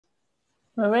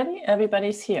We're ready?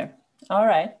 Everybody's here. All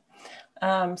right.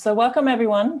 So welcome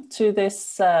everyone to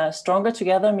this Stronger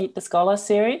Together Meet the Scholar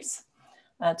series.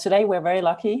 Today we're very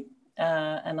lucky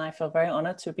and I feel very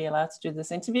honored to be allowed to do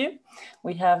this interview.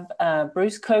 We have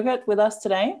Bruce Kogert with us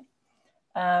today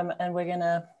and we're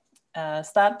gonna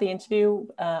start the interview.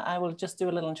 I will just do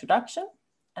a little introduction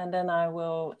and then I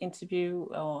will interview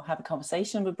or have a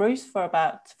conversation with Bruce for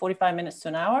about 45 minutes to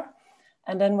an hour.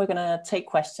 And then we're gonna take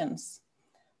questions.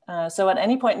 So at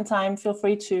any point in time, feel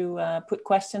free to put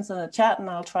questions in the chat and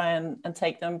I'll try and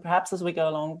take them perhaps as we go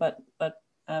along, but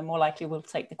more likely we'll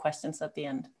take the questions at the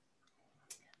end.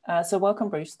 So welcome,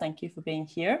 Bruce. Thank you for being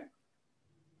here.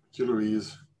 Thank you,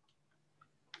 Louise.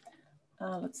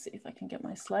 Let's see if I can get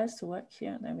my slides to work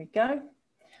here. There we go.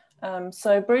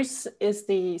 So Bruce is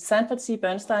the Sanford C.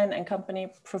 Bernstein and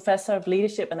Company Professor of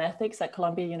Leadership and Ethics at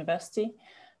Columbia University.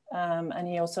 And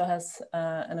he also has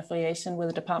an affiliation with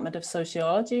the Department of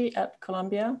Sociology at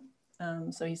Columbia.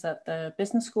 So he's at the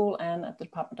Business School and at the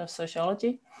Department of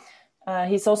Sociology.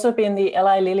 He's also been the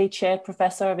Eli Lilly Chaired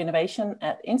Professor of Innovation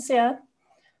at INSEAD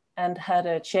and had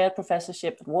a chaired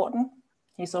professorship at Wharton.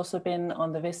 He's also been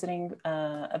on the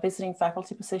a visiting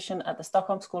faculty position at the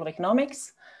Stockholm School of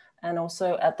Economics and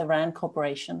also at the RAND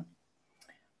Corporation.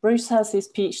 Bruce has his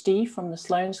PhD from the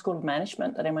Sloan School of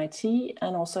Management at MIT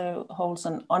and also holds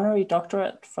an honorary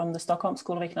doctorate from the Stockholm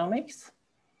School of Economics.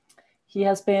 He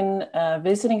has been a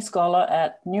visiting scholar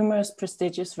at numerous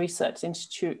prestigious research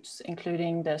institutes,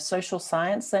 including the Social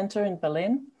Science Center in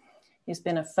Berlin. He's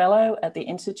been a fellow at the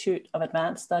Institute of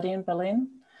Advanced Study in Berlin.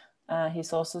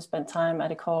 He's also spent time at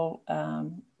École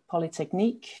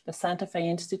Polytechnique, the Santa Fe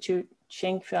Institute,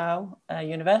 Tsinghua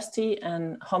University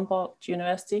and Humboldt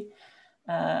University.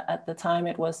 At the time,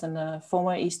 it was in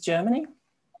former East Germany.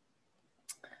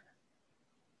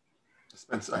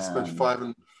 I spent five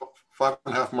and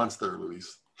a half months there,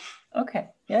 Louise. Okay,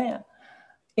 yeah.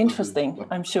 Interesting,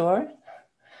 I'm sure.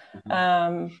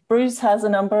 Bruce has a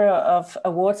number of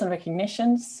awards and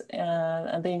recognitions,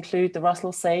 and they include the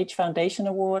Russell Sage Foundation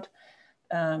Award.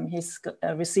 He's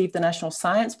received the National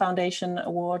Science Foundation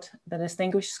Award, the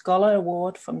Distinguished Scholar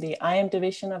Award from the IM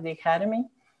Division of the Academy.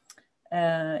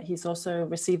 He's also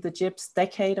received the Gibbs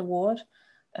Decade Award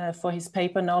for his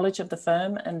paper Knowledge of the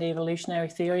Firm and the Evolutionary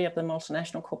Theory of the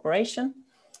Multinational Corporation.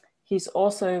 He's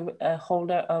also a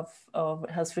holder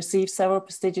has received several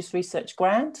prestigious research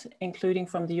grants, including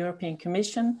from the European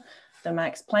Commission, the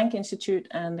Max Planck Institute,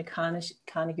 and the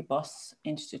Carnegie Boss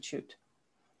Institute.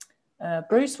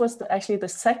 Bruce was actually the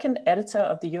second editor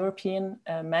of the European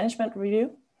Management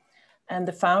Review and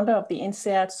the founder of the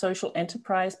INSEAD Social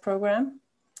Enterprise Program.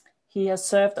 He has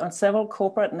served on several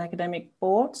corporate and academic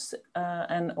boards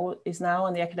and is now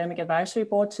on the academic advisory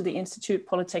board to the Institut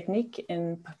Polytechnique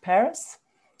in Paris.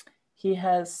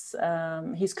 He's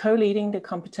co-leading the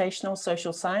computational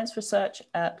social science research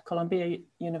at Columbia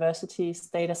University's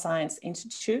Data Science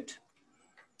Institute.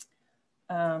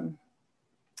 So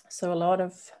a lot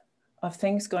of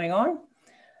things going on.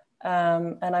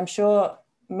 And I'm sure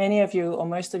many of you, or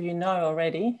most of you know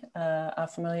already, are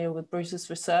familiar with Bruce's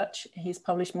research. He's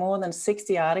published more than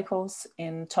 60 articles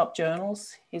in top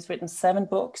journals. He's written 7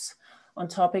 books on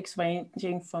topics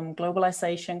ranging from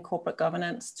globalization, corporate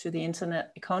governance to the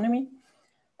internet economy,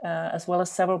 as well as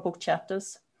several book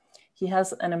chapters. He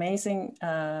has an amazing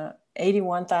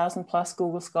 81,000 plus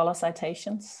Google Scholar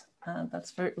citations.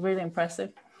 That's really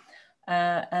impressive.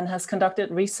 And has conducted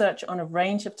research on a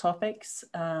range of topics.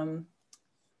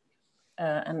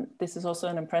 And this is also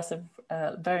an impressive,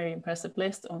 very impressive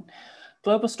list on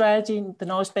global strategy, the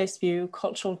knowledge-based view,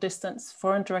 cultural distance,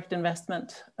 foreign direct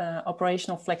investment,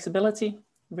 operational flexibility,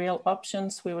 real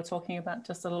options we were talking about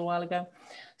just a little while ago,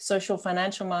 social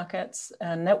financial markets,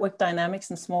 network dynamics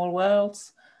in small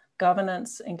worlds,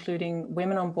 governance, including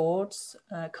women on boards,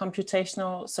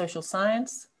 computational social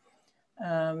science.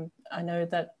 I know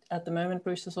that at the moment,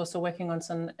 Bruce is also working on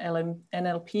some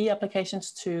NLP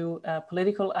applications to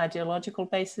political ideological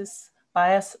bias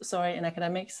in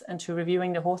academics and to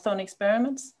reviewing the Hawthorne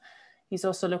experiments. He's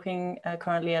also looking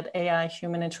currently at AI,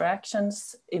 human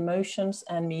interactions, emotions,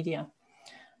 and media.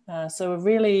 So a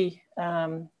really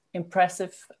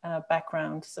impressive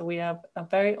background. So we are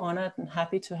very honored and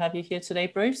happy to have you here today,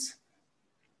 Bruce.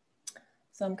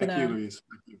 So I'm gonna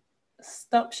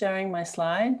stop sharing my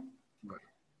slide.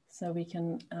 So we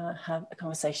can have a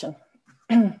conversation.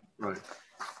 Right.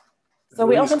 So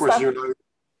we often start.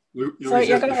 You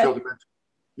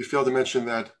failed to mention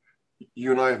that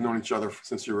you and I have known each other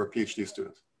since you were a PhD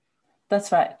student.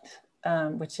 That's right,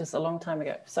 which is a long time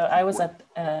ago. So I was at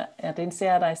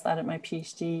INSEAD. I started my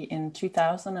PhD in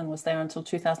 2000 and was there until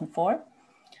 2004.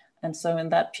 And so in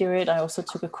that period, I also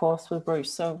took a course with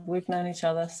Bruce. So we've known each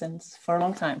other for a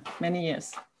long time, many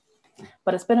years.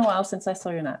 But it's been a while since I saw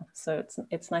you now. So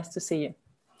it's nice to see you.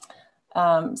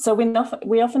 So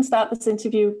we often start this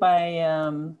interview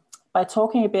by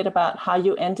talking a bit about how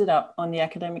you ended up on the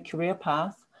academic career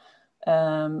path.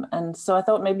 And so I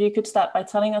thought maybe you could start by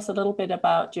telling us a little bit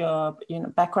about your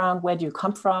background, where do you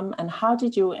come from, and how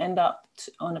did you end up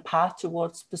on a path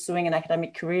towards pursuing an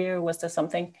academic career? Was there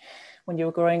something when you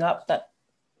were growing up that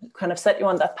kind of set you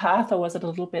on that path, or was it a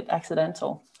little bit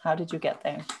accidental? How did you get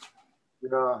there?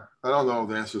 Yeah, I don't know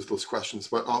the answers to those questions,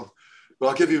 but I'll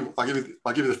give you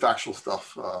the factual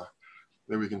stuff.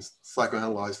 Then we can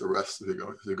psychoanalyze the rest as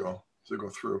we go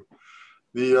through.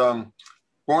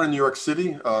 Born in New York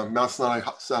City, Mount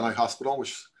Sinai Hospital,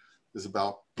 which is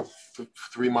about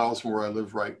 3 miles from where I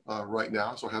live right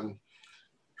now. So I haven't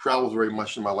traveled very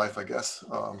much in my life, I guess.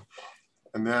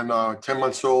 And then 10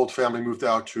 months old, family moved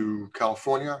out to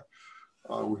California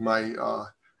with my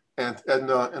Aunt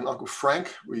Edna and Uncle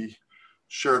Frank. We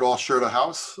shared a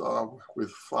house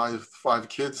with five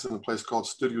kids in a place called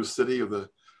Studio City of the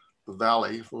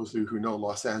Valley, for those of you who know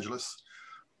Los Angeles.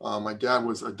 My dad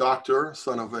was a doctor,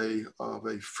 son of a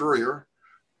furrier,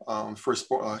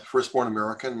 firstborn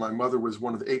American. My mother was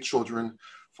one of the 8 children.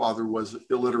 Father was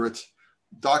illiterate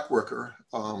dock worker,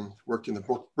 worked in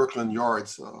the Brooklyn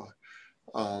yards.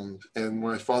 And when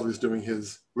my father was doing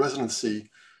his residency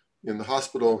in the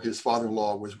hospital, his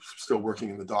father-in-law was still working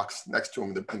in the docks next to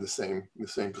him in the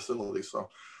same facility. So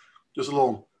just a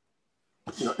little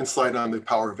insight on the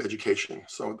power of education.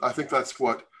 So I think that's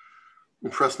what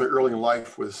impressed me early in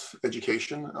life was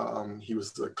education. He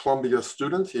was a Columbia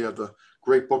student. He had the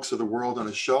great books of the world on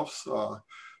his shelves. So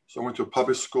I went to a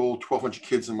public school, 1,200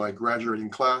 kids in my graduating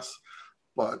class,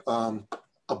 but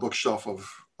a bookshelf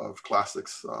of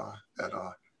classics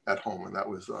at home, and that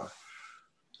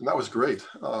was great.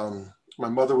 My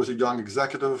mother was a young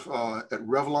executive at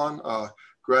Revlon,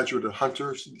 graduate at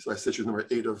Hunter. I said she was number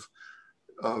 8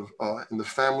 in the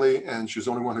family, and she was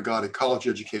the only one who got a college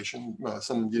education.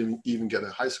 Some didn't even get a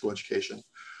high school education.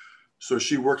 So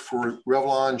she worked for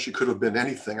Revlon. She could have been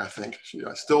anything, I think. She's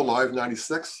still alive,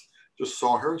 96. Just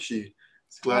saw her. She's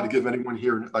glad to give anyone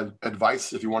here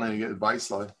advice. If you want any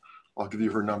advice, I'll give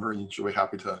you her number, and she'll be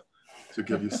happy to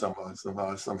give you some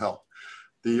help.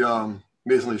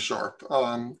 Amazingly sharp.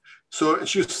 So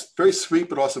she was very sweet,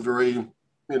 but also very,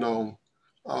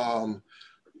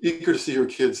 eager to see her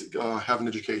kids have an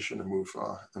education and move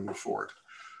forward.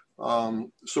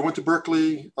 So I went to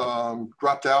Berkeley,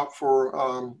 dropped out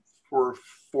for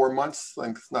 4 months. I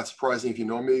think it's not surprising if you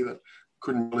know me, that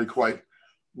couldn't really quite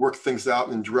work things out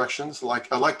in directions.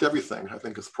 I liked everything. I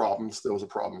think it's a problem. Still was a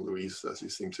problem, Louise, as you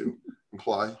seem to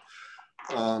imply.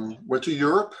 Went to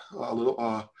Europe,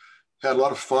 had a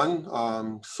lot of fun,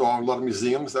 saw a lot of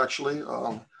museums actually,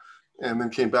 and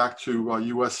then came back to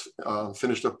US,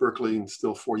 finished up Berkeley in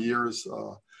still 4 years,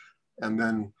 and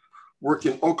then worked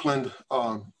in Oakland.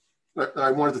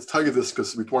 I wanted to tell you this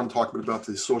because we want to talk a bit about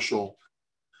the social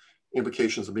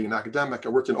implications of being an academic. I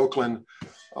worked in Oakland,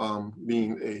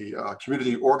 being a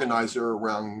community organizer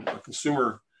around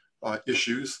consumer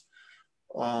issues.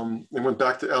 And went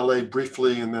back to LA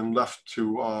briefly, and then left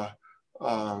to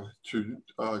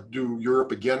do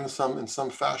Europe again in some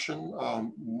fashion,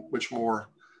 which more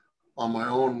on my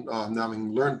own, now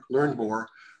having learned more,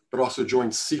 but also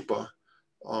joined SIPA,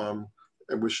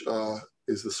 which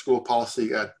is the school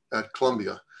policy at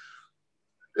Columbia.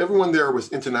 Everyone there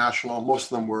was international. Most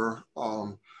of them were.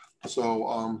 I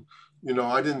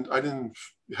didn't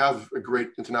have a great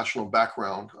international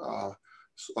background.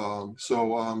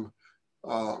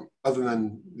 Other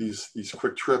than these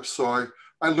quick trips, so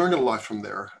I learned a lot from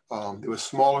there. It was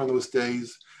smaller in those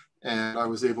days, and I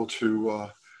was able to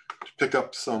pick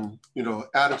up some,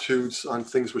 attitudes on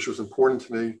things which was important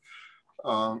to me.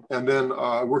 And then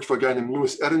I worked for a guy named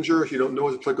Louis Ettinger. If you don't know,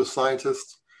 he's a political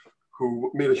scientist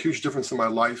who made a huge difference in my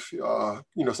life.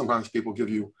 Sometimes people give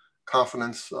you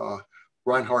confidence.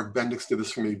 Reinhard Bendix did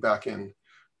this for me back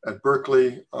at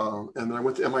Berkeley. And then I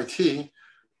went to MIT.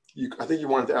 I think you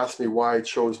wanted to ask me why I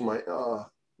chose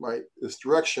this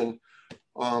direction.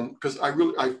 Because I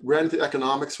ran into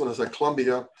economics when I was at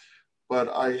Columbia, but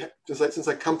since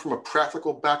I come from a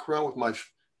practical background with my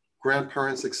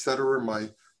grandparents, et cetera, my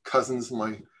cousins,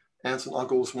 my aunts and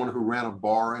uncles, one who ran a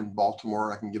bar in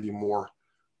Baltimore. I can give you more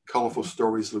colorful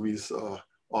stories, Louise,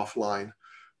 offline.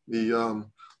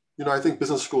 I think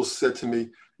business schools said to me,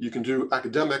 you can do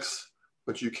academics,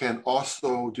 but you can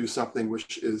also do something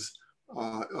which is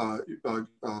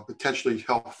potentially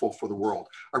helpful for the world.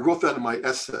 I wrote that in my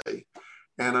essay,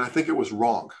 and I think it was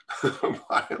wrong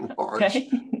by and large. Okay.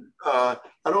 I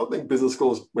don't think business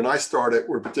schools, when I started,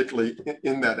 were particularly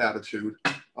in that attitude.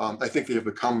 I think they have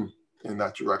become in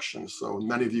that direction. So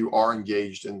many of you are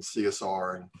engaged in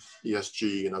CSR and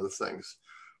ESG and other things.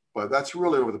 But that's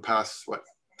really over the past,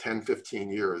 10,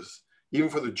 15 years. Even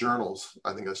for the journals,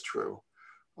 I think that's true.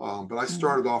 But I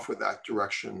started off with that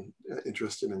direction,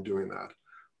 interested in doing that.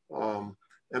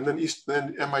 And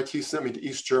then MIT sent me to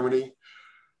East Germany.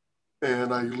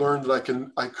 And I learned that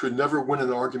I could never win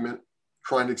an argument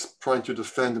trying to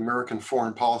defend American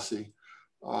foreign policy.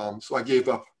 So I gave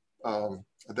up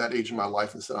at that age in my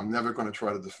life and said, I'm never going to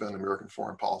try to defend American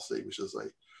foreign policy, which is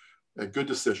a good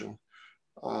decision.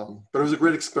 But it was a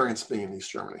great experience being in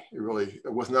East Germany.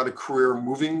 It was not a career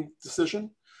moving decision.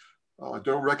 I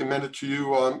don't recommend it to you,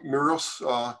 Miros,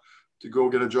 to go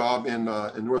get a job in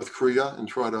North Korea and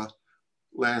try to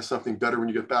land something better when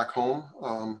you get back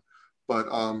home. But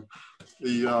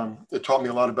it taught me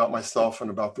a lot about myself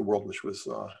and about the world, which was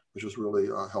really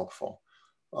helpful.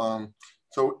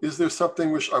 So is there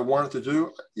something which I wanted to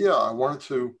do? Yeah, I wanted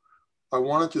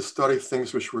to study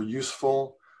things which were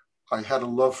useful. I had a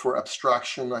love for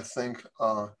abstraction, I think,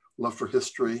 love for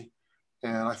history.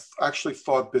 And I actually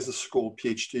thought business school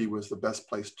PhD was the best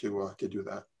place to do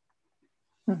that.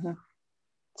 Mm-hmm.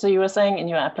 So you were saying in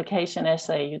your application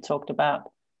essay, you talked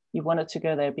about you wanted to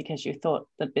go there because you thought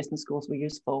that business schools were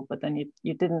useful, but then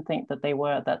you didn't think that they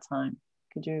were at that time.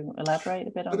 Could you elaborate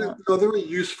a bit on that? No, they were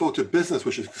useful to business,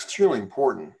 which is extremely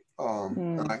important.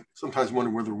 And I sometimes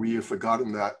wonder whether we have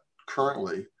forgotten that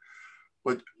currently.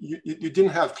 But you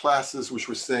didn't have classes which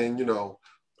were saying,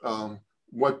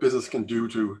 what business can do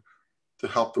to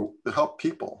help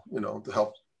people, to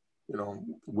help,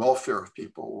 welfare of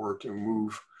people, or to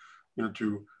move,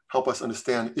 to help us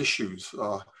understand issues.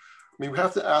 We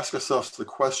have to ask ourselves the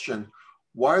question,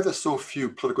 why are there so few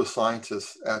political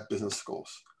scientists at business schools?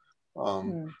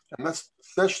 And that's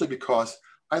essentially because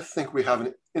I think we have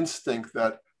an instinct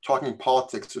that talking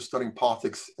politics or studying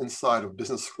politics inside of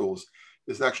business schools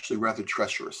is actually rather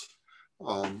treacherous.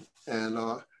 And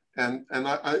it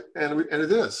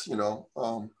is,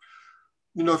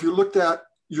 if you looked at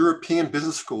European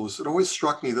business schools, it always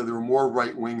struck me that they were more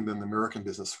right-wing than the American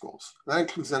business schools. That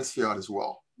includes INSEAD as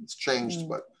well. It's changed,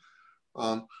 but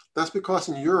that's because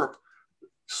in Europe,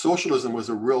 socialism was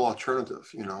a real alternative.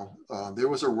 There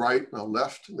was a right and a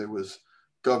left. There was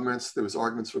governments. There was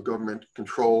arguments for government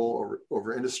control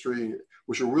over industry,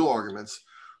 which were real arguments.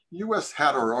 The U.S.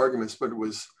 had our arguments, but it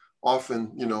was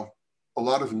often, a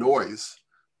lot of noise.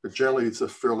 But generally, it's a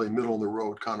fairly middle of the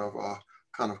road kind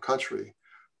of country.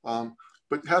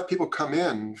 But have people come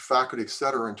in, faculty, et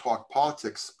cetera, and talk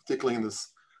politics, particularly in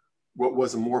this what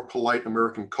was a more polite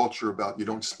American culture about you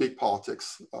don't speak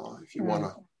politics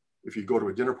if you go to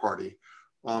a dinner party.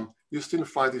 You just didn't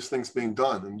find these things being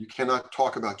done, and you cannot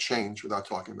talk about change without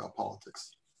talking about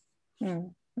politics.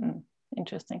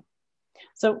 Interesting.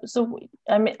 So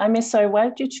I miss. So why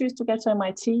did you choose to get to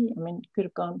MIT? I mean, you could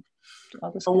have gone to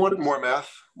other schools. I wanted more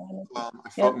math. I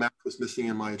thought math was missing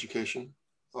in my education.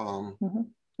 So,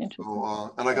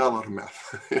 and I got a lot of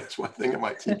math. That's one thing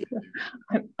MIT gave you.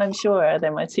 I'm sure at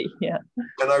MIT, yeah.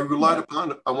 And I relied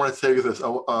upon, I want to tell you this,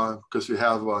 because we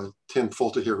have Tim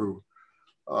Fulter here who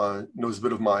knows a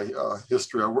bit of my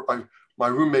history. My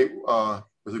roommate was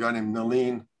a guy named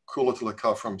Nalin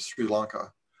Kulatilaka from Sri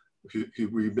Lanka.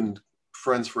 We've been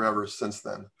friends forever since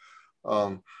then.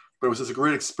 But it was just a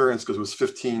great experience because it was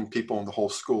 15 people in the whole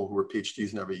school who were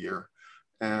PhDs in every year.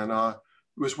 And it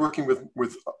was working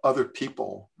with other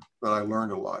people that I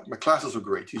learned a lot. My classes were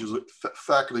great. Teachers,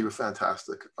 faculty were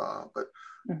fantastic. But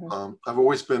I've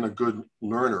always been a good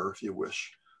learner, if you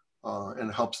wish. And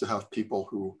it helps to have people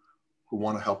who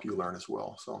want to help you learn as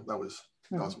well. So that was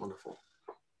wonderful.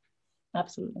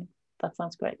 Absolutely. That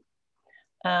sounds great.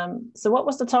 So what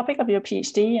was the topic of your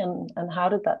PhD and how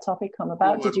did that topic come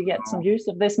about? Did you get some use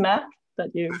of this math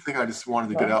that you? I think I just wanted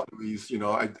to get out of these,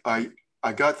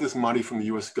 I got this money from the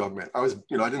U.S. government. I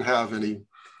didn't have any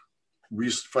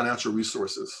financial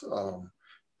resources,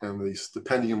 and the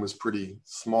stipendium was pretty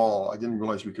small. I didn't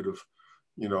realize we could have,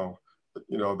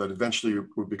 that eventually it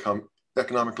would become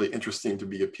economically interesting to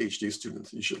be a PhD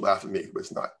student. You should laugh at me, but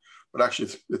it's not. But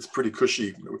actually, it's pretty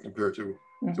cushy compared to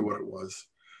what it was.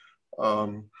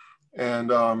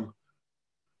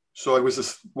 So I was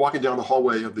just walking down the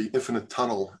hallway of the Infinite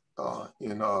Tunnel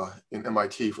in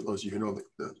MIT, for those of you who know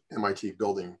the MIT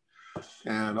building.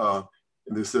 And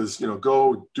this says,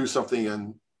 go do something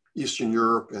in Eastern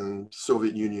Europe and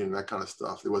Soviet Union and that kind of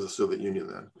stuff. There was a Soviet Union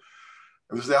then.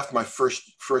 And this was after my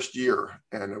first year.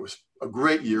 And it was a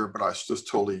great year, but I was just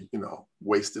totally,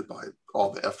 wasted by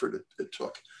all the effort it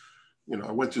took.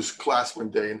 I went to class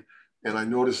one day and and I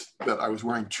noticed that I was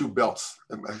wearing 2 belts.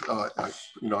 And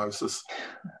I was just,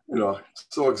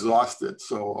 so exhausted.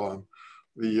 So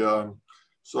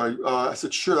I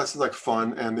said, sure, that sounds like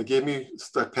fun. And they gave me a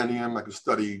stipendium. I could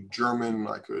study German.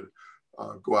 I could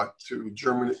go out to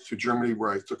Germany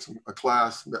where I took a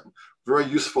class. Very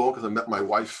useful because I met my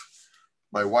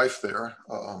wife there,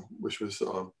 which was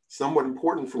somewhat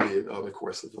important for me over the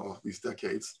course of these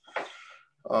decades.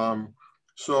 I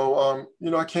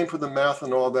came from the math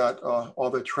and all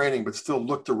that training, but still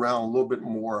looked around a little bit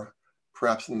more,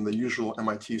 perhaps than the usual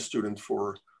MIT student,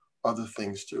 for other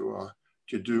things to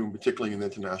do, particularly in the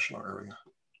international area.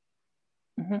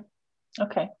 Mm-hmm.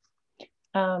 Okay.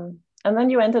 And then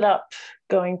you ended up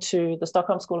going to the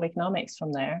Stockholm School of Economics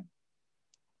from there.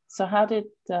 So how did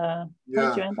you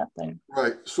end up there?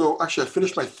 Right. So actually, I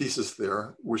finished my thesis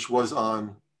there, which was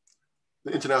on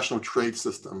the international trade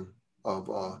system of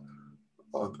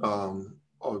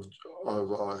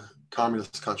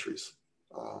communist countries.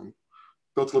 Built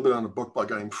a little bit on a book by a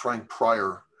guy named Frank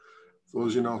Pryor. For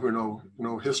those who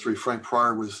know history, Frank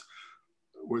Pryor was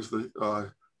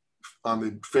the on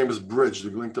the famous bridge, the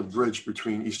Glinka Bridge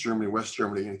between East Germany and West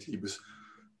Germany, and he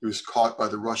was caught by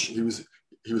the Russian.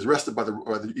 He was arrested by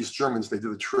the East Germans. They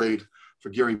did a trade for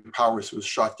Gary Powers, who was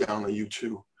shot down on a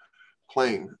U-2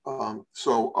 plane.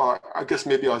 I guess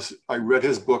maybe I read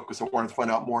his book because I wanted to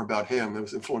find out more about him. I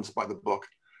was influenced by the book.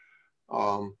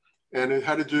 And it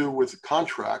had to do with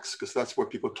contracts, because that's what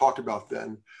people talked about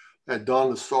then. I had Don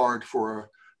Lessard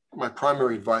for my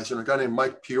primary advisor, and a guy named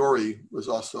Mike Piori was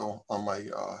also on my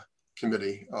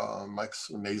committee. Mike's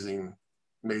an amazing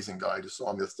guy. I just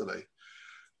saw him yesterday.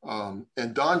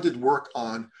 And Don did work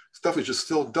on stuff which is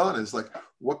still done. Is like,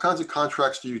 what kinds of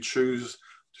contracts do you choose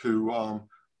to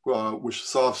which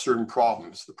solve certain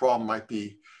problems? The problem might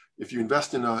be, if you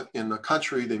invest in a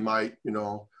country, they might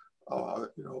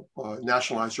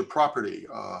nationalize your property.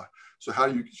 So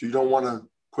you don't want to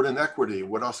put in equity.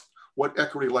 What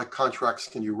equity-like contracts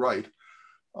can you write,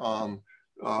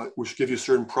 which give you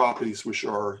certain properties which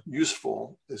are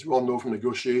useful? As we all know from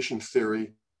negotiation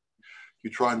theory, you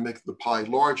try and make the pie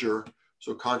larger,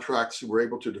 so contracts were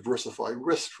able to diversify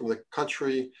risk from the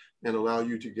country and allow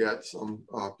you to get some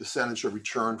percentage of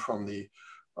return from the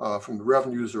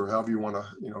revenues, or however you want to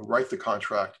write the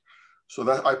contract. So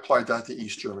that I applied that to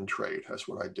East German trade. That's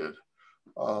what I did.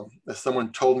 As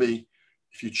someone told me,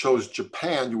 if you chose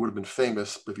Japan, you would have been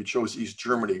famous, but if you chose East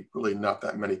Germany, really not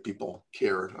that many people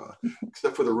cared,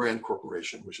 except for the Rand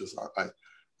Corporation, which is I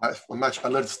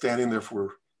let it stand in there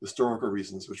for historical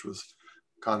reasons, which was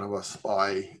kind of a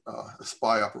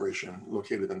spy operation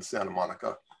located in Santa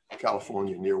Monica,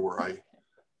 California, near where I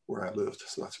lived.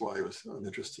 So that's why it was of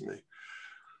interest to me.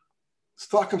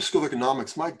 Stockholm School of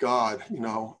Economics, my God,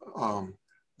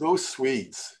 those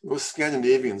Swedes, those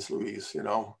Scandinavians, Louise,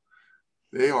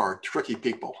 they are tricky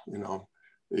people,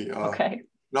 Okay.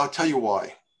 And I'll tell you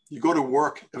why. You go to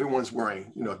work, everyone's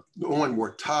wearing, no one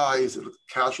wore ties, it was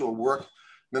casual work.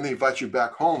 Then they invite you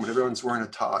back home and everyone's wearing a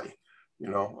tie,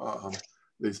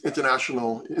 There's Institute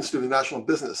of National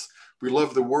Business. We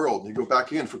love the world. You go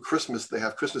back in for Christmas, they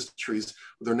have Christmas trees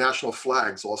with their national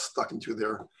flags all stuck into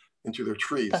their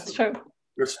trees. That's true.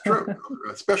 It's true,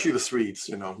 especially the Swedes,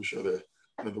 which are the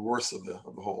worst of the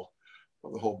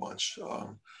whole bunch.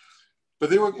 But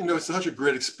they were, it's such a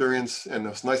great experience, and it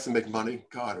was nice to make money.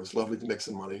 God, it was lovely to make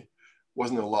some money.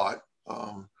 Wasn't a lot,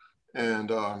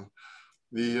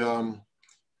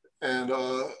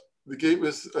 the gate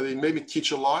was, they made me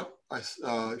teach a lot.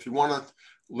 If you want to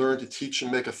learn to teach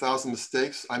and make 1,000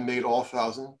 mistakes, I made all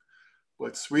 1,000.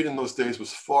 But Sweden those days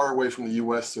was far away from the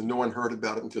US, so no one heard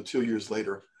about it until 2 years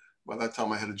later. By that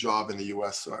time I had a job in the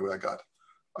US, so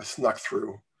I snuck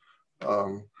through.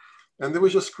 And there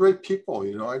was just great people,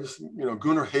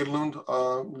 Gunnar Hedlund,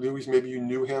 Louise, maybe you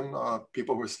knew him.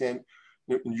 People who were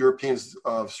Europeans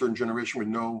of a certain generation would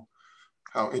know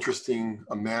how interesting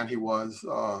a man he was.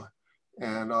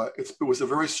 It was a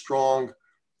very strong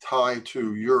tie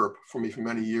to Europe for me for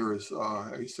many years.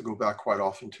 I used to go back quite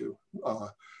often to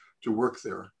work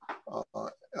there,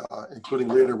 including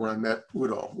later when I met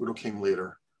Udo. Udo came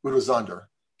later. Udo Zander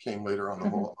came later on the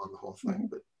whole thing.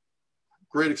 But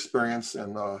great experience,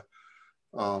 and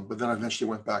but then I eventually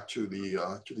went back to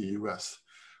the U.S.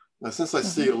 Now, since I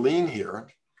see Aline here,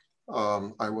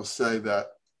 I will say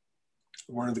that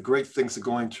one of the great things of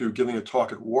giving a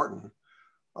talk at Wharton,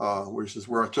 which is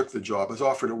where I took the job. I was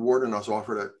offered at Wharton, I was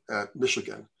offered at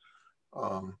Michigan.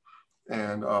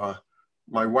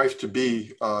 My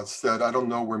wife-to-be said, I don't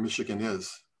know where Michigan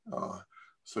is.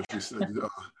 So she said,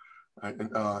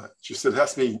 it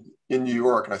has to be in New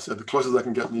York. And I said, the closest I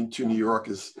can get to New York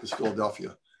is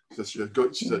Philadelphia. So she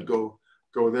said, go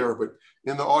go there. But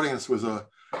in the audience was a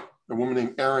woman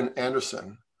named Erin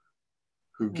Anderson,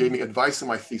 who gave me advice in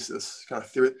my thesis, kind of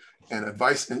theory and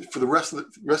advice. And for the rest of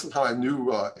the time I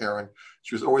knew Erin,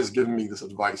 she was always giving me this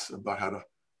advice about how to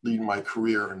lead my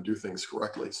career and do things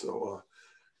correctly. So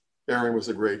Erin was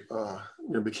a great,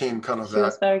 became kind of She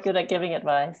was very good at giving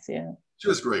advice, yeah. She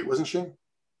was great, wasn't she?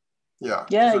 Yeah.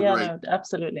 Yeah, no,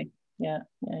 absolutely. Yeah.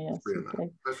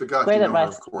 I forgot great to know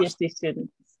advice her, of course. to PhD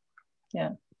students.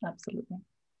 Yeah, absolutely.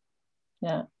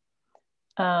 Yeah.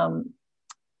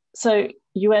 So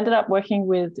you ended up working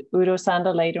with Udo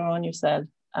Sander later on, you said.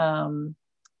 And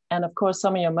of course,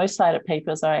 some of your most cited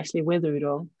papers are actually with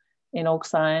Udo in Org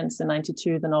Science in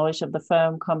 '92, The Knowledge of the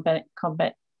Firm, Combinative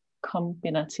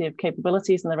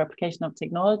Capabilities and the Replication of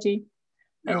Technology.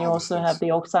 And you also have the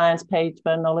Org Science page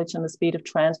for Knowledge and the Speed of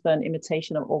Transfer and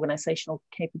Imitation of Organizational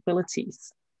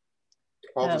Capabilities.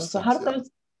 So how did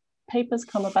those papers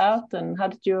come about, and how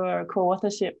did your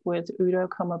co-authorship with Udo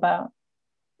come about?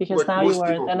 Because now you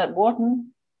are then at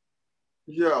Wharton.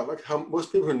 Yeah, like how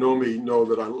most people who know me know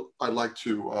that I like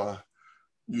to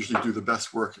usually do the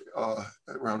best work at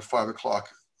around 5 o'clock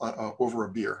over a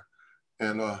beer,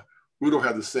 and Udo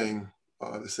had the same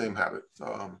habit.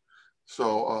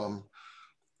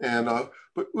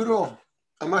 But Udo,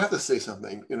 I might have to say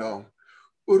something.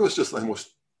 Udo's just the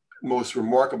most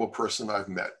remarkable person I've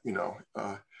met.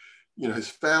 His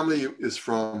family is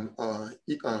from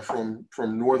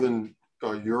northern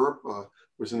Europe,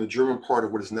 was in the German part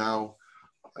of what is now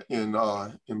in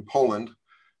Poland.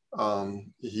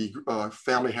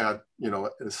 Family had an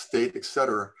estate,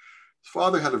 etc. His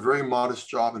father had a very modest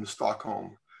job in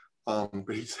Stockholm,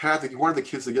 but he wanted the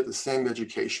kids to get the same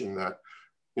education that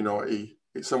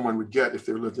someone would get if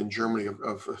they lived in Germany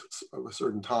of a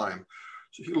certain time.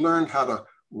 So he learned how to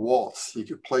waltz. He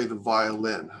could play the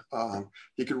violin.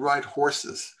 He could ride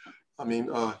horses. I mean,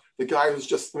 the guy was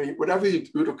just, whatever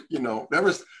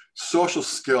whatever social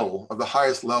skill of the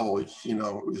highest level,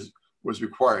 was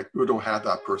required, Udo had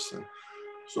that person.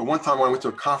 So one time when I went to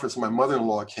a conference, my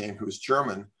mother-in-law came, who was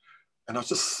German, and I was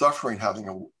just suffering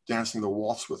dancing the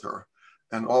waltz with her.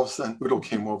 And all of a sudden, Udo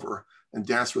came over and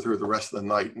danced with her the rest of the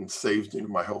night and saved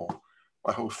my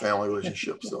whole family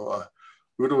relationship. So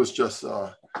Udo was just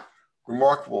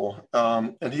remarkable.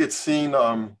 And he had seen,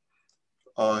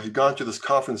 he'd gone to this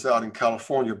conference out in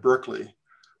California, Berkeley,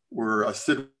 where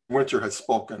Sid Winter had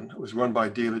spoken. It was run by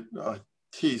David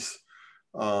Teese.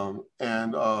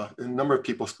 And a number of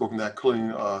people spoke in that,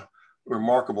 including a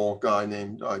remarkable guy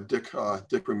named Dick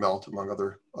Riemelt, among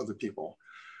other people.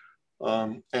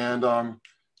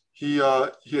 He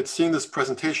had seen this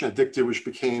presentation that Dick did, which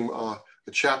became a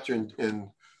chapter in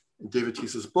David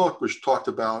Teese's book, which talked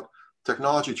about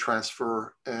technology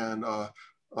transfer and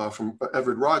from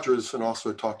Everett Rogers, and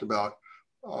also talked about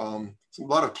a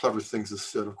lot of clever things that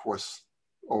Sid, of course,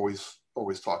 always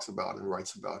talks about and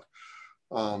writes about.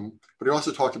 But he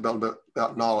also talked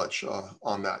about knowledge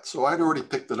on that. So I had already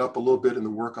picked it up a little bit in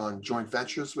the work on joint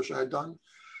ventures, which I had done,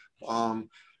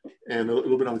 and a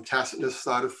little bit on the tacitness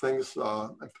side of things.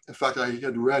 In fact, I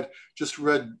had just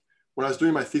read when I was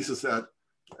doing my thesis at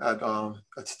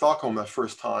Stockholm that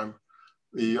first time.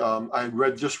 I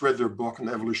had just read their book on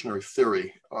evolutionary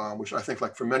theory, which I think,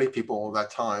 like for many people at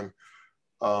that time,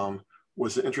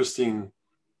 was an interesting,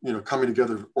 coming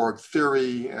together of org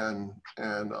theory and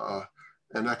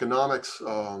economics.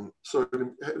 So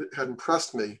it had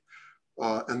impressed me.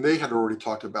 And they had already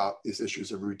talked about these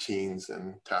issues of routines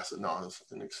and tacit knowledge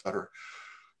and et cetera.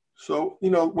 So,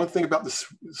 one thing about the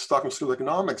Stockholm School of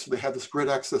Economics, they had this great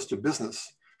access to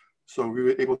business. So we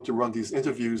were able to run these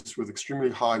interviews with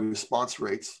extremely high response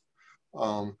rates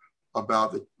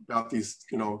about these,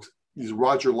 these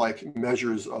Roger-like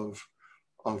measures of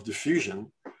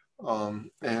diffusion.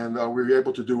 And we were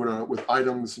able to do it with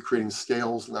items and creating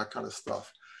scales and that kind of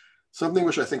stuff. Something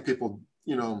which I think people,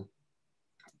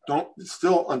 don't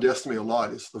still underestimate a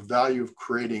lot is the value of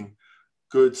creating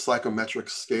good psychometric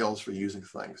scales for using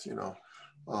things,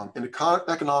 And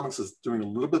economics is doing a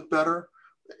little bit better.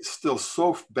 It's still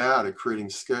so bad at creating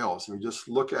scales. And we just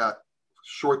look at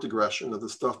short digression of the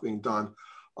stuff being done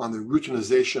on the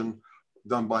routinization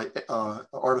done by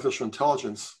artificial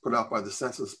intelligence put out by the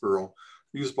Census Bureau,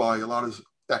 used by a lot of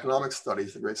economic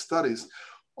studies, the great studies.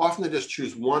 Often they just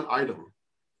choose one item,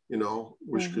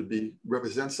 which could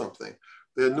represent something.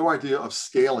 They had no idea of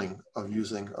scaling of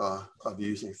using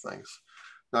things.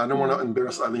 Now I don't want to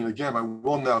embarrass Eileen again. I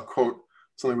will now quote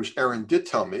something which Erin did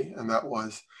tell me, and that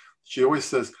was, she always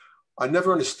says, I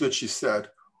never understood, she said,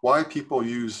 why people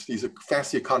use these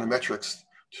fancy econometrics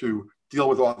to deal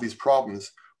with all these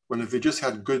problems, when if they just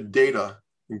had good data,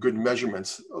 good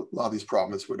measurements, a lot of these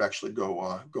problems would actually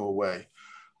go away.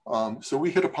 So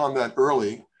we hit upon that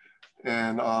early,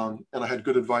 and I had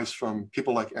good advice from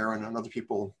people like Aaron and other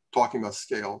people talking about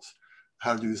scales,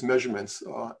 how to do these measurements.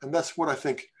 And that's what I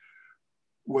think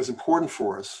was important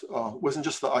for us. It wasn't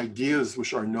just the ideas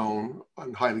which are known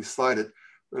and highly cited,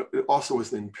 but it also was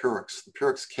the empirics. The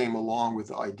empirics came along with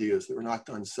the ideas. They were not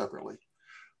done separately.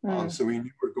 So we knew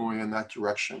we were going in that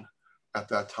direction at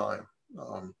that time.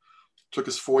 Took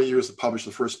us 4 years to publish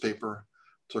the first paper.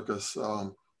 Took us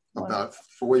about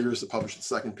 4 years to publish the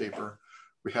second paper.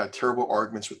 We had terrible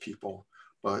arguments with people,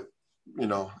 but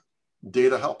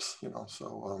data helps.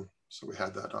 So we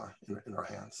had that in our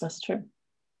hands. That's true.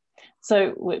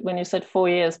 So when you said 4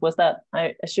 years, was that,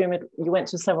 I assume you went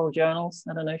to several journals?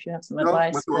 I don't know if you have some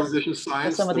advice for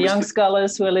science, some of the young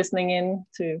scholars who are listening in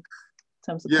in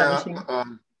terms of publishing.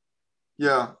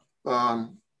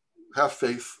 Have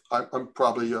faith. I'm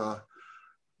probably,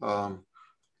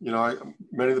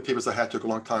 many of the papers I had took a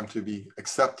long time to be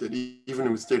accepted, even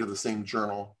in the state of the same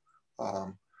journal.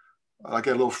 I get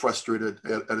a little frustrated.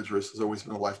 Editors has always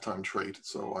been a lifetime trait.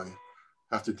 So I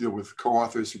have to deal with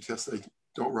co-authors who just say,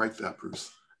 don't write that, Bruce.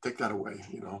 Take that away,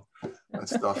 that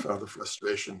stuff out of the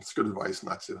frustration. It's good advice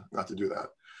not to do that.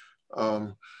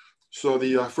 So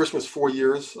the first was 4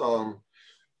 years,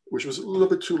 which was a little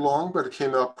bit too long, but it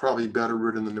came out probably better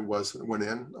written than it was when it went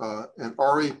in. And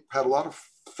Ari had a lot of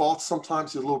faults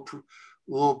sometimes, a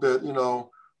little bit, not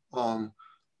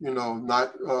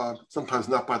sometimes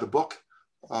not by the book,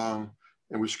 and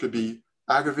which could be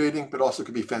aggravating, but also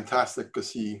could be fantastic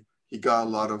because he got a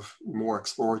lot of more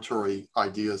exploratory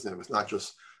ideas, and it was not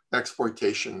just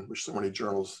exploitation, which so many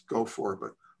journals go for,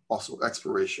 but also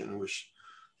exploration, which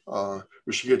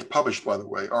he had published, by the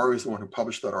way. Ari is the one who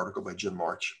published that article by Jim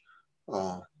March,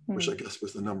 which I guess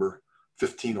was the number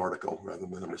 15 article rather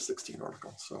than the number 16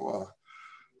 article. So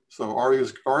Ari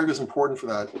was important for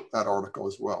that article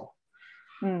as well.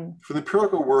 For the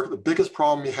empirical work, the biggest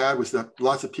problem we had was that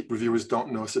lots of reviewers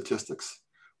don't know statistics.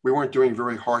 We weren't doing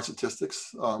very hard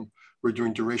statistics. We were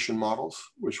doing duration models,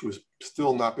 which was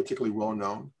still not particularly well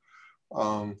known.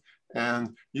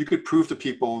 And you could prove to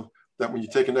people that when you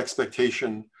take an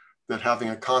expectation, that having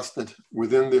a constant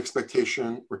within the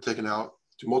expectation or taken out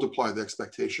to multiply the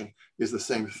expectation is the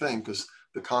same thing, because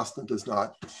the constant is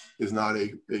not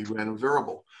a random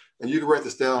variable. And you could write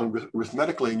this down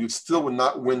arithmetically, and you still would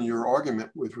not win your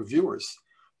argument with reviewers,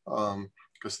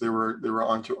 because they were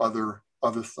onto other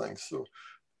things. So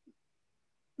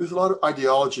there's a lot of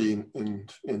ideology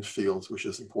in fields, which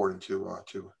is important to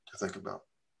think about.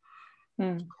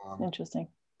 Interesting.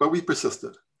 But we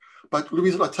persisted. But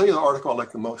Louise, I'll tell you the article I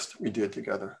like the most we did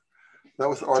together. That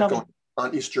was the article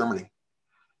on East Germany.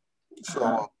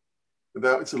 So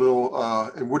that it's a little,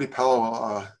 and Woody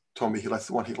Powell told me that's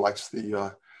the one he likes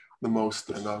the most.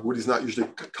 And Woody's not usually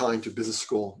kind to business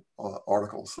school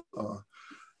articles.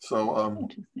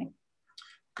 Interesting.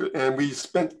 And we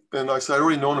spent, and I said, I'd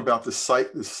already known about this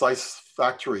SAIS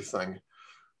factory thing,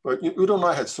 but Udo and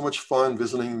I had so much fun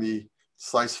visiting the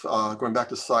SAIS, going back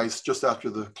to SAIS just after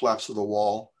the collapse of the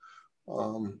wall.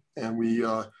 And we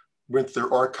went to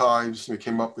their archives, and we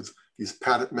came up with these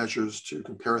patent measures to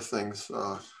compare things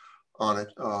on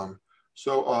it.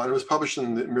 So it was published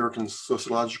in the American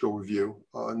Sociological Review,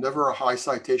 never a high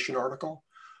citation article,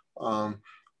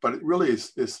 but it really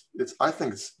is I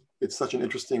think it's such an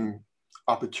interesting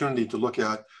opportunity to look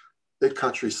at a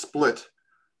country split,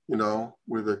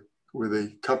 with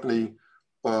a company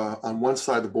on one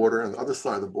side of the border and the other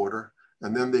side of the border,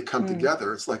 and then they come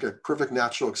together. It's like a perfect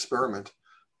natural experiment.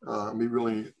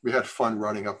 We had fun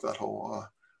running up that whole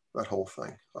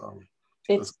thing.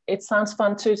 It sounds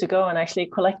fun too to go and actually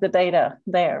collect the data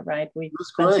there, right? We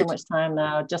spend so much time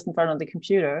now just in front of the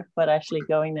computer, but actually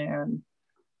going there and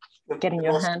getting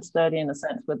your hands dirty in a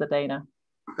sense with the data.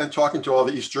 And talking to all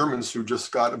the East Germans who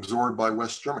just got absorbed by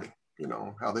West Germany,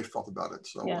 how they felt about it.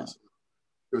 So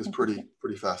it was pretty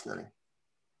fascinating.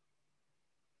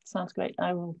 Sounds great.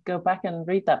 I will go back and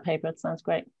read that paper. It sounds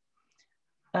great.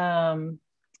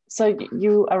 So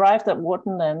you arrived at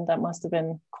Wharton then. That must have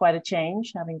been quite a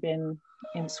change, having been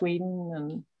in Sweden,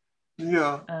 and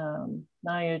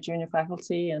now you're junior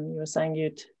faculty, and you were saying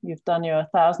you've done your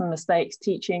 1,000 mistakes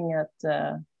teaching at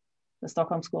the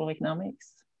Stockholm School of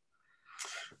Economics.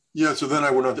 Yeah, so then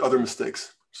I went on to other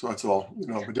mistakes. So that's all,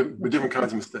 but different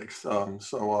kinds of mistakes.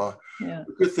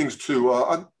 Good things too.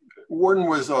 Wharton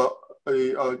was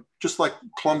just like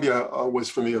Columbia was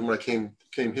for me when I came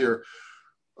here.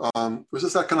 Was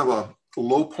this that kind of a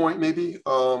low point maybe?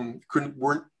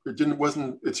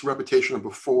 Wasn't its reputation of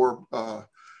before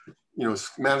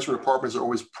management departments are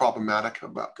always problematic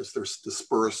about because they're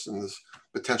dispersed and there's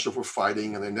potential for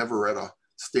fighting and they're never at a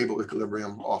stable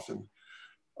equilibrium often.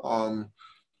 So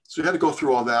you had to go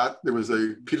through all that. There was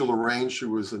Peter Lagrange,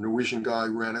 who was a Norwegian guy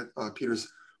who ran it. Peter's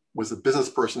was a business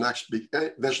person, actually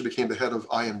eventually became the head of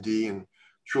IMD and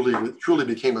truly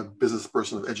became a business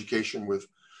person of education with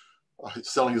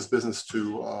selling his business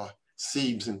to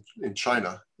Siebes in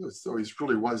China. So he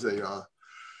really was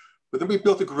but then we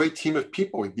built a great team of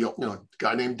people. We built, a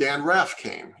guy named Dan Raff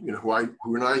came, he and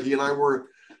I were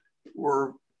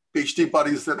PhD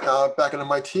buddies back at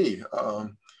MIT.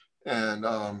 And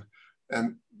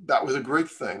that was a great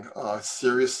thing.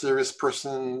 Serious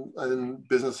person in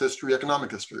business history,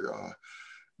 economic history.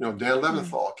 Dan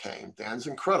Leventhal came. Dan's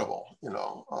incredible.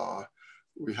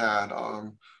 We had,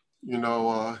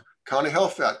 Connie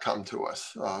Helfat come to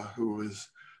us, who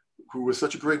was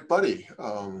such a great buddy.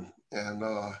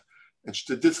 And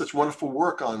she did such wonderful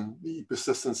work on the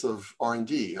persistence of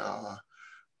R&D.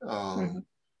 And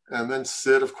then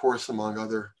Sid, of course, among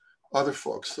other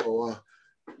folks. So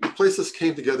the places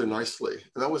came together nicely.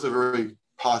 And that was a very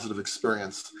positive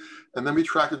experience. And then we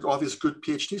attracted all these good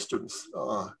PhD students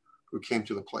who came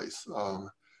to the place.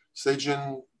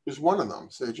 Sejin was one of them.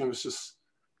 Sejin was just,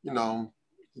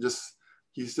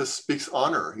 he just speaks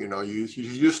honor. You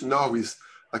just know he's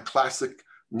a classic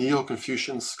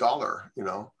Neo-Confucian scholar,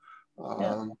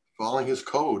 following his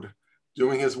code,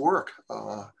 doing his work.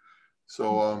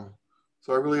 So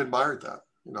I really admired that,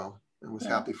 and was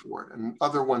happy for it. And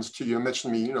other ones too, you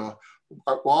mentioned me,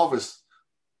 all of us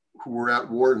who were at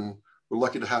Wharton were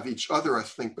lucky to have each other, I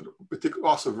think, but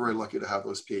also very lucky to have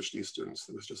those PhD students.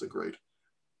 It was just a great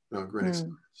experience.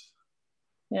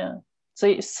 Yeah. So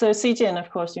Sejin,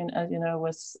 of course, as you know,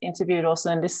 was interviewed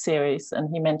also in this series, and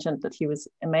he mentioned that he was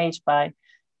amazed by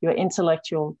your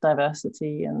intellectual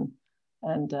diversity, and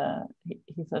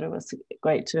he thought it was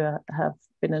great to have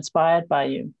been inspired by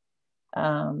you.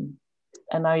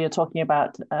 And now you're talking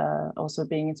about also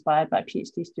being inspired by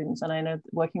PhD students, and I know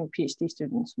working with PhD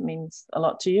students means a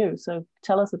lot to you. So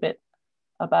tell us a bit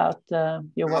about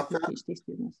your work with PhD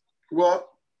students. Well,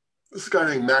 this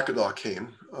guy named McAdaw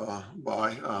came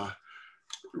by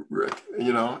Rick,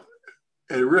 and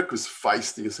Rick was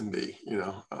feisty as can be,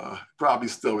 probably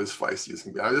still is feisty as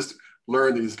can be. I just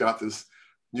learned that he's got this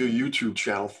new YouTube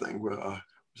channel thing, which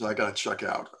I got to check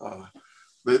out.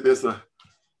 There's something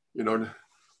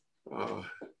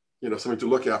to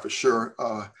look at for sure.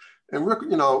 And Rick,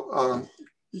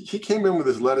 he came in with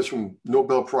his letters from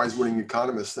Nobel Prize winning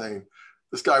economists saying,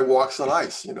 this guy walks on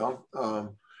ice,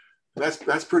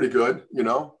 that's pretty good,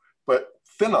 but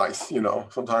thin ice,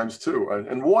 sometimes too,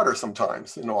 and water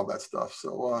sometimes, and all that stuff.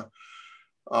 So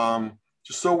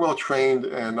just so well trained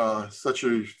and such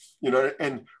a,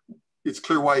 and it's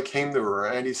clear why he came there.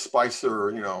 Andy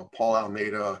Spicer, Paul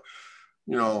Almeida,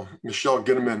 Michelle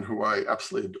Ginneman, who I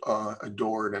absolutely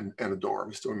adored and adore.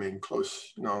 We still remain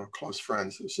close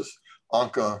friends. It's just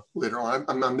Anka later on.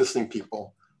 I'm missing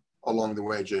people along the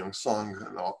way, Jae Young Sung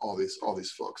and all these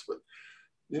folks. But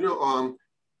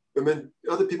and then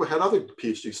other people had other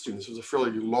PhD students. It was a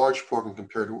fairly large program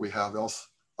compared to what we have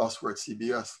elsewhere at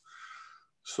CBS.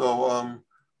 So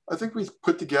I think we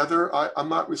put together, I'm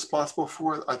not responsible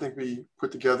for it. I think we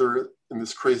put together in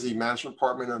this crazy management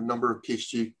department a number of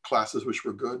PhD classes, which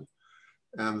were good.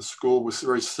 And the school was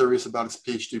very serious about its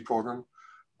PhD program.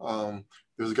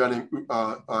 There's a guy named,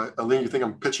 Aline, you think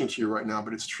I'm pitching to you right now,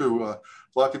 but it's true. A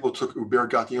lot of people took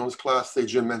Hubert Gatillon's class.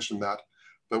 Jim mentioned that.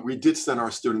 But we did send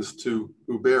our students to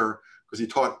Hubert because he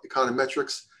taught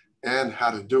econometrics and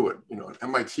how to do it.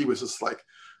 MIT was just like,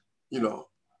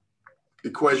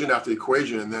 equation after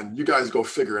equation, and then you guys go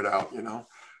figure it out,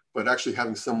 But actually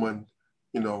having someone,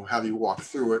 have you walk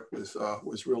through it was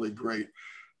really great.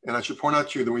 And I should point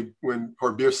out to you that when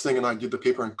Harbir Singh and I did the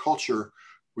paper on culture,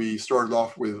 we started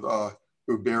off with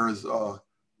Hubert's,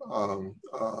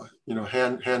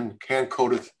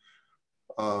 hand-coded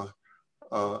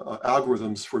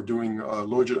algorithms for doing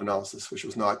logit analysis, which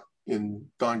was not in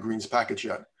Don Green's package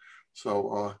yet.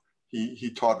 So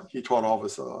he taught all of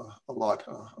us a lot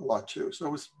too. So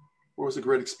it was a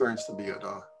great experience to be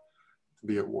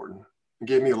at Wharton. It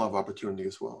gave me a lot of opportunity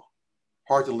as well.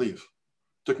 Hard to leave.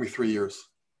 Took me 3 years.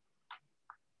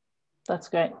 That's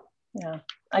great. Yeah,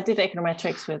 I did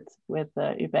econometrics with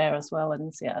Hubert as well in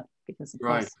INSEAD because of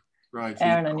course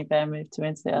Aaron and Hubert moved to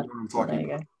INSEAD. So there you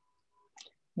go.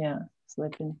 Yeah, so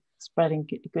they've been spreading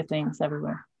good things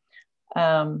everywhere.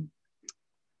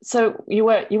 So you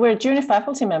were a junior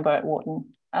faculty member at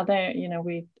Wharton. Are there,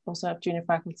 we also have junior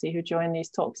faculty who join these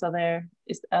talks. Are there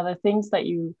things that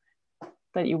you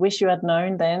that you wish you had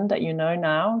known then that you know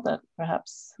now that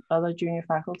perhaps other junior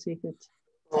faculty could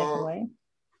take away?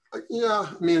 Yeah,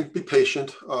 I mean, be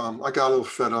patient. I got a little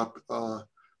fed up at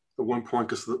one point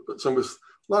because some was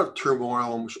a lot of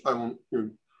turmoil. I won't,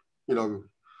 you know,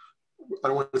 I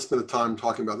don't want to spend the time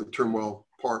talking about the turmoil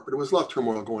part, but it was a lot of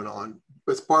turmoil going on.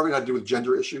 But it's part of it had to do with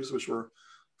gender issues, which were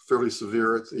fairly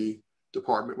severe at the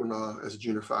department when, as a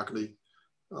junior faculty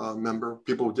member.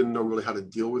 People didn't know really how to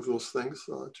deal with those things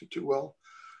too well.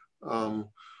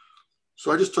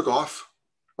 So I just took off.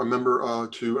 I remember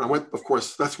I went, of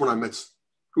course, that's when I met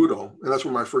Udo, and that's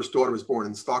when my first daughter was born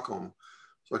in Stockholm.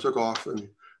 So I took off, and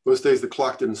those days the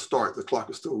clock didn't start. The clock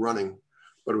was still running,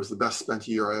 but it was the best spent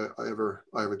year I ever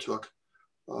took.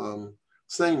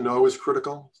 Saying no is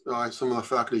critical. Some of the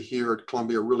faculty here at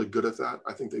Columbia are really good at that.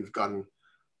 I think they've gotten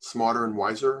smarter and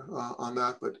wiser on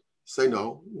that, but say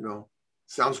no, you know,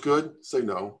 sounds good, say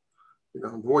no. You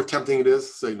know, the more tempting it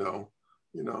is, say no,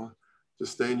 you know,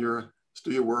 just do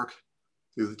your work,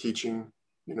 do the teaching,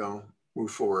 you know,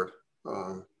 move forward.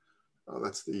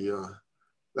 That's the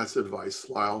advice.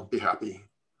 Smile, be happy.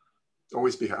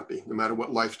 Always be happy. No matter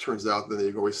what life turns out, then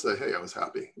you always say, hey, I was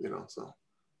happy, you know, so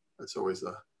that's always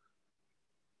a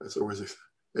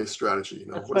strategy, you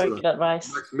know. That's very good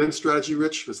advice. Min strategy,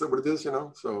 Rich, is that what it is, you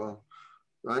know? So,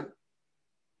 right?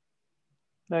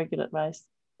 Very good advice.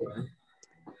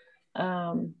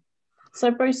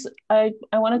 So Bruce, I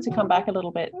wanted to come back a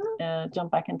little bit,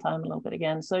 jump back in time a little bit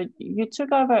again. So you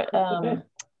took over,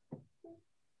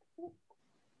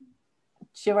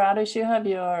 Gerardus, you have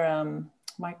your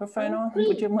microphone on.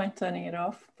 Would you mind turning it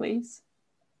off, please?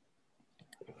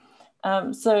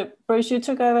 So Bruce, you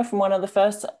took over from one of the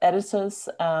first editors,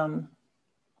 Pierre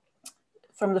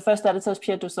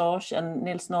Dusorge and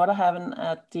Niels Norderhaven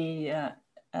at the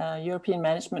European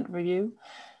Management Review.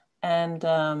 And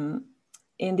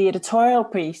in the editorial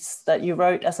piece that you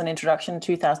wrote as an introduction in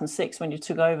 2006, when you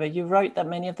took over, you wrote that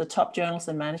many of the top journals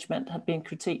in management had been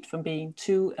critiqued from being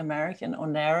too American or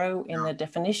narrow in their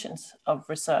definitions of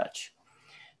research.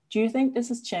 Do you think this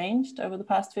has changed over the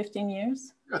past 15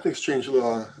 years? I think it's changed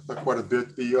quite a bit.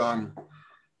 I'm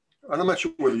not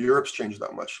sure whether Europe's changed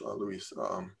that much, Louise.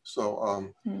 You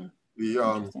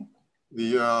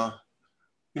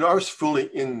know, I was fully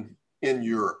in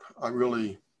Europe. I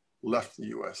really left the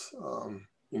US.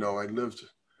 You know, I lived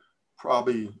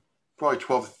probably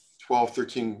 12,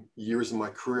 13 years of my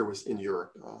career was in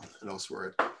Europe and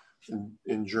elsewhere,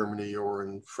 in Germany or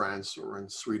in France or in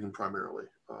Sweden primarily.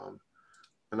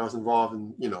 And I was involved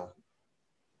in, you know,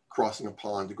 crossing a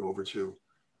pond to go over to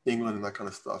England and that kind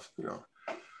of stuff, you know.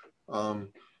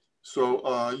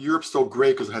 Europe's so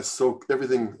great because it has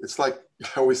everything. It's like,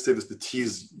 I always say this to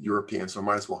tease Europeans, so I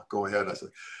might as well go ahead. I said,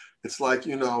 it's like,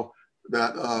 you know,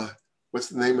 that, what's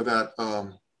the name of that,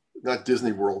 not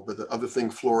Disney World, but the other thing,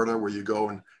 Florida, where you go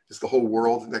and it's the whole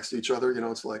world next to each other, you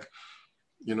know, it's like,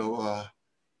 you know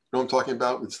what I'm talking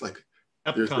about? It's like,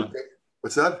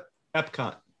 what's that?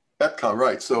 Epcot. Epcot,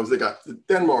 right. So they got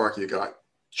Denmark, you got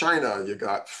China, you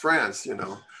got France, you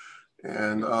know,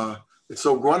 and it's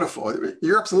so wonderful.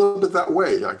 Europe's a little bit that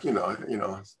way, like, you know,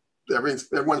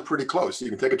 everyone's pretty close. You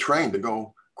can take a train to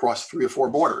go across 3 or 4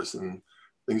 borders and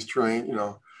things train, you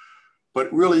know.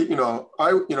 But really, you know,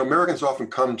 Americans often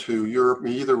come to Europe.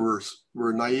 Either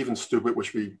we're naive and stupid,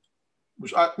 which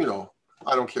I, you know,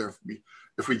 I don't care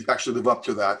if we actually live up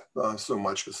to that so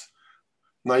much, because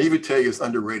naivete is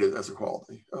underrated as a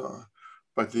quality.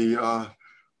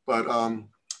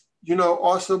 You know,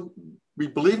 also we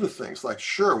believe in things like,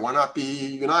 sure, why not be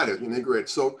united, integrated?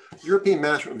 So European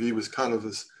Management Review was kind of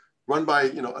this run by,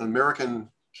 you know, an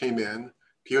American came in.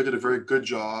 Pierre did a very good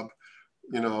job.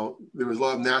 You know, there was a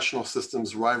lot of national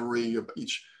systems, rivalry of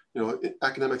each, you know,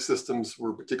 academic systems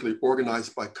were particularly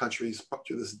organized by countries. Up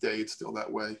to this day, it's still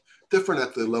that way. Different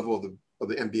at the level of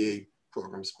the MBA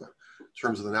programs, but in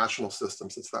terms of the national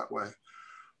systems, it's that way.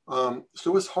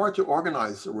 So it's hard to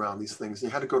organize around these things. You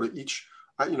had to go to each,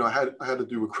 you know, I had to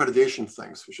do accreditation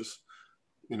things, which is,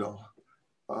 you know,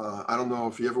 I don't know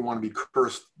if you ever want to be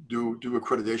cursed, do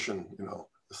accreditation, you know,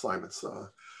 assignments. So,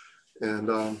 and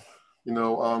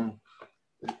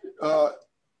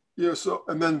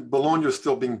then Bologna is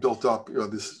still being built up, you know,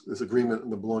 this agreement in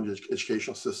the Bologna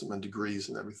educational system and degrees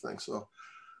and everything. So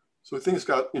things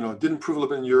got, you know, didn't improve a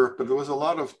little bit in Europe, but there was a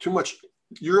lot of too much.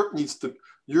 Europe needs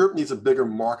a bigger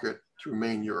market to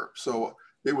remain Europe. So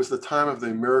it was the time of the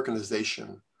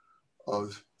Americanization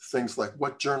of things like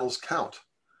what journals count,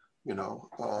 you know.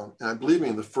 And I believe me,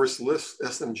 in the first list,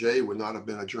 SMJ would not have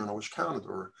been a journal which counted,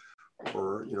 or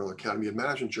you know, Academy of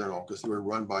Management Journal, because they were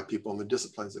run by people in the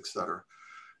disciplines, et cetera.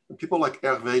 And people like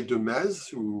Hervé Demez,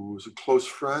 who's a close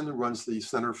friend, who runs the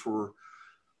Center for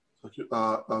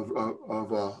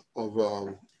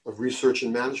of research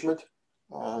and management,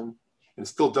 and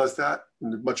still does that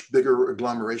in a much bigger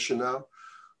agglomeration now.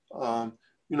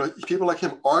 You know, people like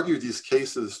him argued these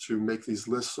cases to make these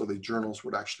lists so the journals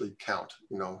would actually count.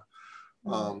 You know,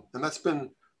 and that's been,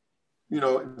 you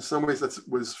know, in some ways that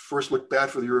was first looked bad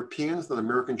for the Europeans that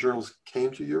American journals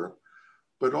came to Europe,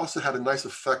 but it also had a nice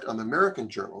effect on the American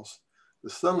journals.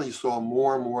 Suddenly you saw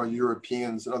more and more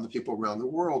Europeans and other people around the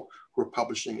world who were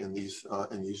publishing in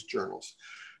these journals.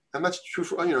 And that's true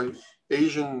for, you know,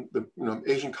 Asian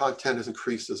content has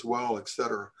increased as well, et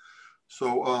cetera.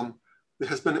 So there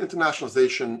has been an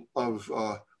internationalization of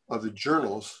the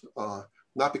journals,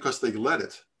 not because they led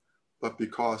it, but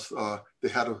because they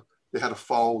had to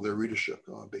follow their readership,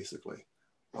 basically.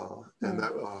 And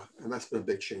that's been a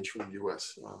big change for the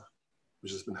US,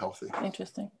 which has been healthy.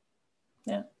 Interesting,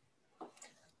 yeah.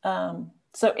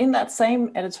 So in that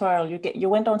same editorial, you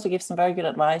went on to give some very good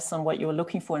advice on what you were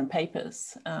looking for in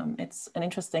papers. It's an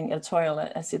interesting editorial.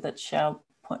 I see that Xiao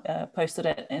posted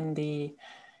it in the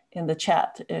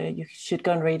chat. You should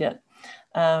go and read it.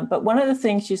 But one of the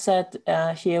things you said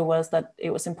here was that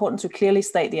it was important to clearly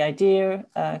state the idea,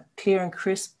 clear and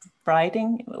crisp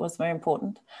writing was very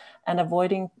important, and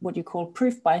avoiding what you call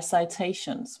proof by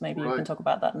citations. Maybe you can talk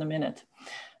about that in a minute.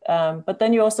 But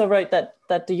then you also wrote that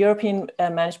the European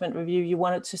Management Review, you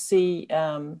wanted to see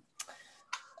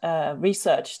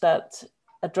research that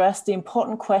addressed the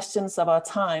important questions of our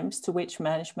times to which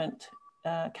management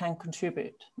can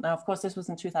contribute. Now, of course, this was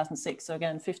in 2006, so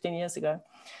again, 15 years ago.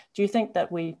 Do you think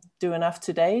that we do enough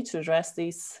today to address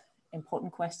these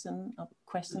important questions of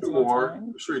our time?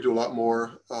 I'm sure you do a lot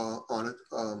more on it.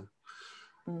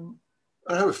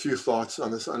 I have a few thoughts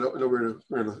on this. I know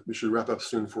we should wrap up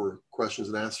soon for questions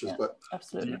and answers, yeah, but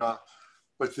absolutely.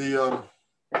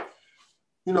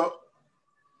 You know,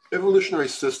 evolutionary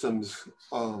systems,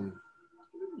 you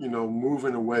know, move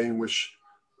in a way in which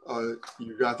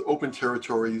you've got the open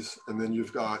territories, and then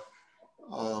you've got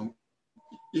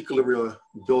equilibria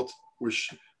built,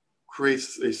 which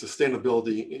creates a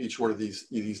sustainability in each one of these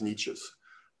niches.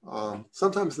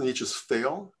 Sometimes the niches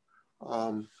fail.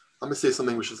 I'm going to say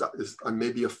something which is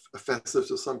maybe offensive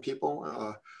to some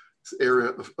people. It's an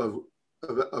area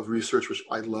of research which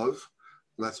I love,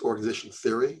 and that's organization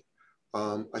theory.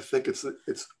 I think it's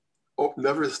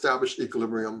never established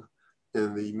equilibrium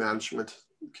in the management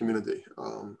community.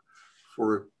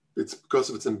 It's because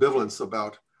of its ambivalence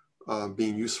about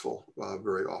being useful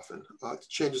very often. It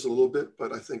changes a little bit,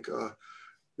 but I think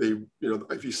you know,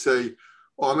 if you say,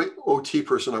 "Oh, I'm an OT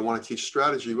person, I want to teach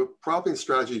strategy," but probably in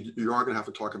strategy, you are going to have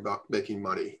to talk about making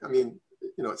money. I mean,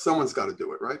 you know, someone's got to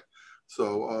do it, right?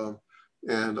 So,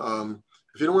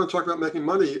 if you don't want to talk about making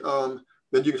money,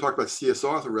 then you can talk about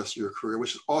CSR the rest of your career,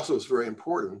 which also is very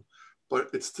important, but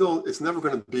it's never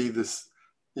going to be this,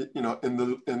 you know,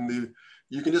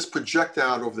 you can just project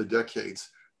out over the decades.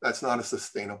 That's not a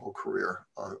sustainable career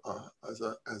as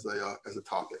a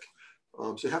topic.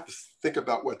 So you have to think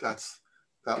about what that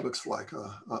looks like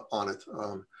on it,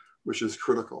 which is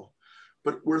critical.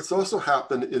 But what's also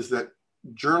happened is that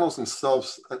journals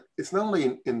themselves, it's not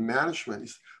only in management.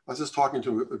 I was just talking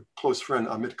to a close friend,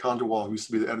 Amit Khandelwal, who used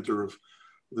to be the editor of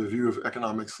the Review of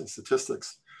Economics and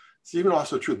Statistics. It's even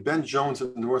also true. Ben Jones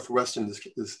at Northwestern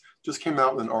just came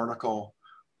out with an article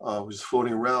which is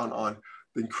floating around on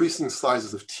the increasing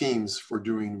sizes of teams for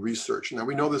doing research. Now,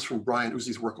 we know this from Brian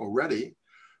Uzzi's work already,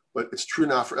 but it's true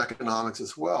now for economics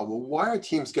as well. Well, why are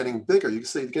teams getting bigger? You can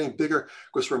say getting bigger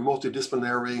because we're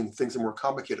multidisciplinary and things are more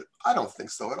complicated. I don't think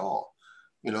so at all.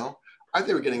 You know, I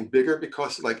think we're getting bigger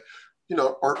because, like, you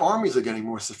know, our armies are getting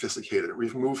more sophisticated.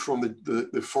 We've moved from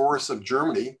the forests of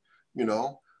Germany, you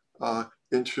know,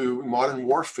 into modern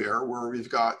warfare, where we've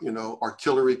got, you know,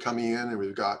 artillery coming in, and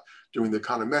we've got doing the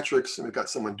econometrics, and we've got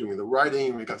someone doing the writing,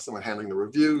 and we've got someone handling the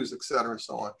reviews, et cetera, and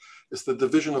so on. It's the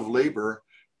division of labor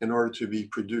in order to be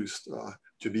produced,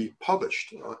 to be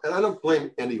published. And I don't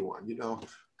blame anyone, you know.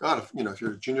 God, if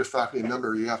you're a junior faculty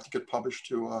member, you have to get published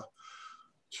to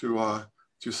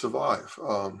survive.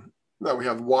 Now we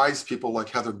have wise people like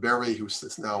Heather Berry, who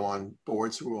sits now on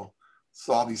boards, who will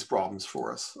solve these problems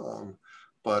for us.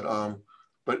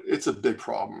 But it's a big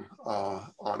problem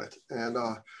on it. And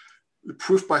the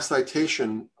proof by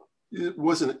citation, it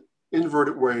was an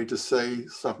inverted way to say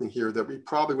something here that we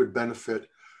probably would benefit,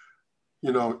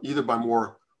 you know, either by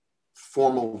more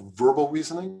formal verbal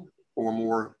reasoning or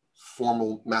more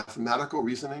formal mathematical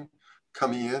reasoning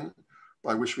coming in,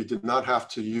 by which we did not have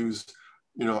to use,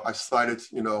 you know, I cited,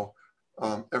 you know,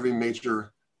 every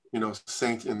major, you know,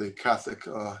 saint in the Catholic,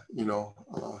 you know,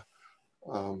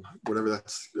 whatever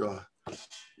that's,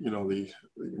 you know,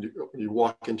 when you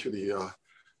walk into the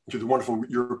to the wonderful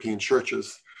European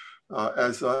churches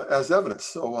as evidence.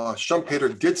 So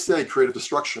Schumpeter did say creative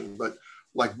destruction, but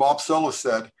like Bob Solow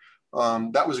said,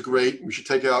 that was great. We should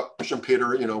take out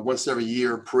Schumpeter, you know, once every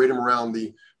year, parade him around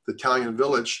the Italian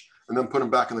village, and then put him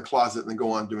back in the closet and then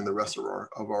go on doing the rest of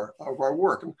our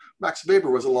work. And Max Weber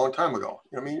was a long time ago.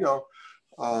 I mean, you know,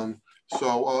 and a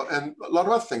lot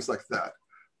of other things like that.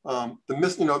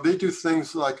 You know, they do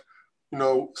things like, you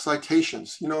know,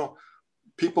 citations. You know,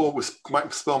 people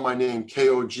might spell my name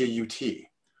Kogut,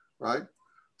 right?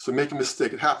 So make a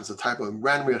mistake, it happens, a typo,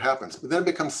 randomly it happens, but then it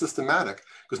becomes systematic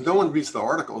because no one reads the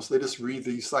articles, they just read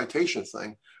the citation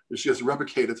thing, which gets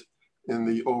replicated in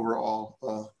the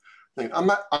overall thing.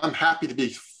 I'm happy to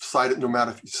be cited no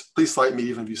matter if you, please cite me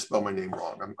even if you spell my name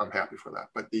wrong, I'm happy for that.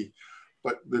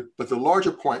 But the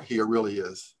larger point here really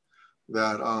is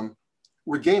that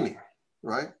we're gaming,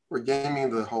 right? We're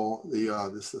gaming the whole,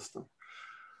 the system.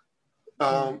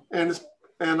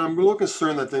 And I'm a little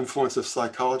concerned that the influence of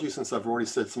psychology, since I've already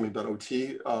said something about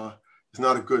OT, is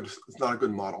not a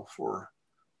good model for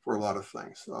a lot of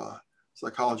things.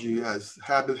 Psychology has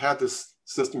had this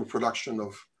system of production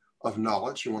of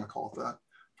knowledge, you want to call it that,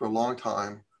 for a long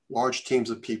time, large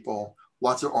teams of people,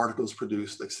 lots of articles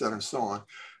produced, et cetera, and so on.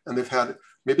 And they've had,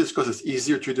 maybe it's because it's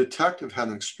easier to detect, they've had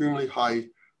an extremely high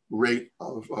rate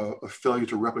of failure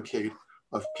to replicate,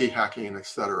 of p-hacking, et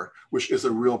cetera, which is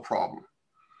a real problem.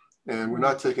 And we're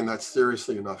not taking that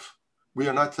seriously enough. We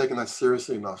are not taking that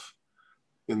seriously enough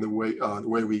in the way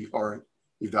we are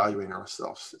evaluating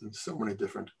ourselves in so many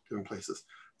different places.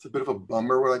 It's a bit of a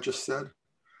bummer what I just said.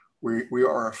 We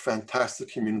are a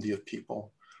fantastic community of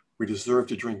people. We deserve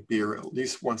to drink beer at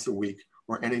least once a week,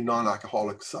 or any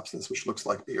non-alcoholic substance which looks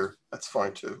like beer. That's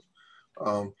fine too.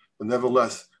 But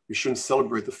nevertheless, we shouldn't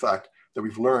celebrate the fact that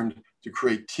we've learned to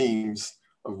create teams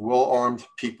of well-armed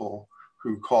people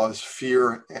who cause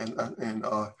fear and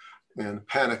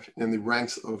panic in the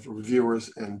ranks of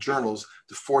reviewers and journals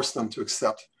to force them to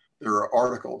accept their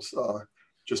articles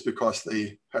just because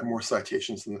they had more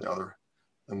citations than the other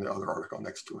article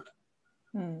next to it.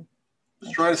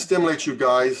 Just trying to stimulate you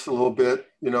guys a little bit,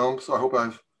 you know. So I hope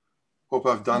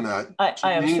I've done that.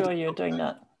 I am sure you're doing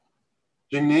that.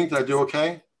 Jing-Ning, did I do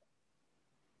okay?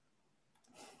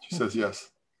 She says yes.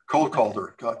 Cold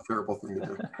Calder, God, terrible thing to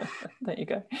do. There you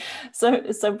go.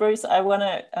 So Bruce, I want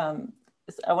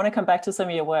to come back to some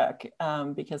of your work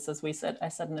because, as I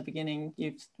said in the beginning,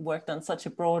 you've worked on such a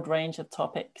broad range of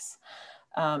topics,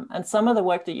 and some of the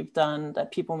work that you've done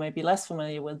that people may be less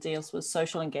familiar with deals with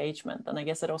social engagement, and I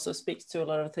guess it also speaks to a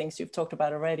lot of things you've talked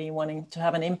about already, wanting to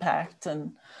have an impact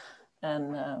and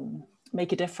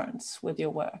make a difference with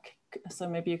your work. So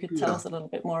maybe you could tell us a little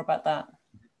bit more about that.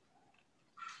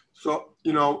 So,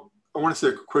 you know, I want to say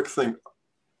a quick thing.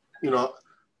 You know,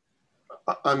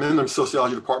 I'm in the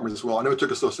sociology department as well. I never took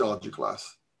a sociology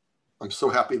class. I'm so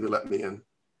happy they let me in,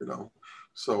 you know.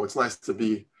 So it's nice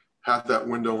to have that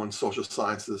window on social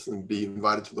sciences and be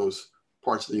invited to those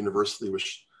parts of the university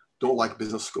which don't like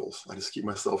business schools. I just keep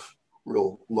myself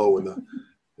real low in the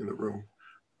room.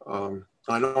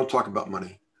 I don't talk about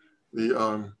money.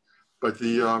 And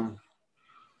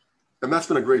that's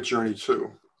been a great journey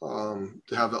too.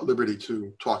 To have that liberty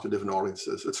to talk to different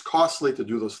audiences. It's costly to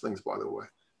do those things, by the way,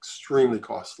 extremely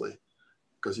costly,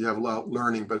 because you have a lot of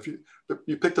learning. But if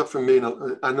you picked up from me,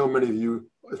 and I know many of you,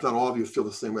 if not all of you, feel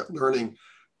the same way. Learning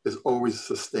is always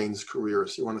sustains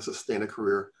careers. You want to sustain a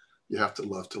career, you have to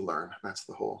love to learn. That's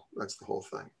the whole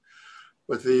thing.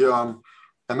 But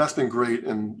and that's been great.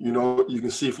 And you know, you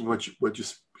can see from what you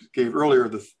gave earlier,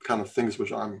 the kind of things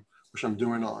which I'm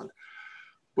doing on.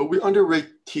 But we underrate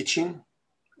teaching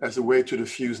as a way to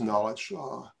diffuse knowledge.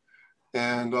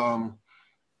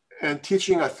 And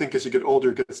teaching, I think, as you get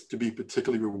older, gets to be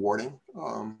particularly rewarding,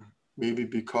 maybe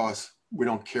because we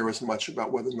don't care as much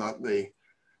about whether or not they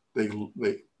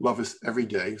love us every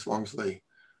day, as long as they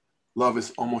love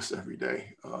us almost every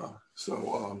day.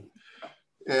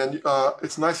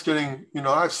 It's nice getting, you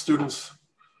know, I have students,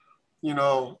 you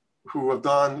know, who have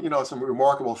done, you know, some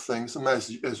remarkable things, and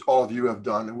as all of you have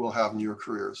done and will have in your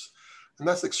careers. And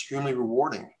that's extremely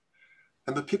rewarding.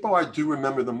 And the people I do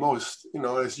remember the most, you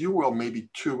know, as you will maybe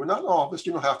too, but not all of us,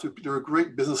 you don't have to, there are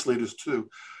great business leaders too.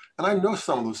 And I know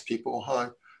some of those people,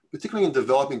 particularly in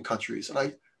developing countries. And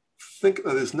I think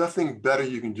that there's nothing better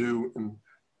you can do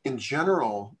in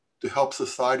general to help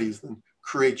societies than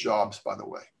create jobs, by the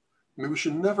way. I mean, we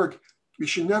should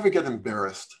never get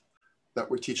embarrassed that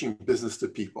we're teaching business to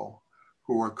people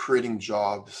who are creating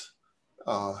jobs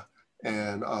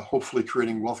and hopefully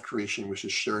creating wealth creation, which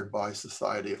is shared by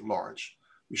society at large.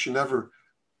 We should never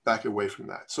back away from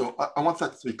that. So I want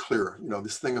that to be clear, you know,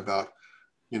 this thing about,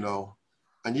 you know,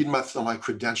 I need some of my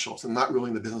credentials. I'm not really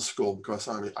in the business school because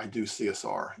I do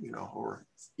CSR, you know, or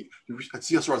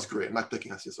CSR is great. I'm not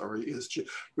picking on CSR or ESG.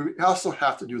 We also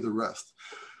have to do the rest.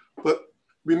 But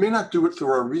we may not do it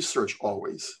through our research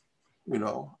always, you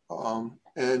know.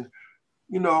 And,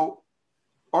 you know,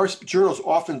 our journals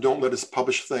often don't let us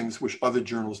publish things which other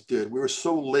journals did. We were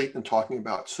so late in talking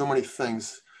about so many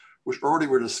things which already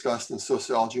were discussed in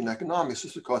sociology and economics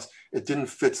just because it didn't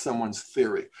fit someone's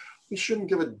theory. We shouldn't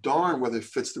give a darn whether it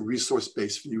fits the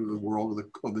resource-based view of the world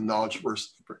or the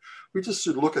knowledge-first. We just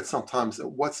should look at sometimes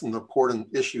at what some important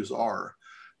issues are.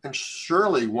 And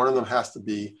surely one of them has to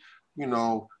be, you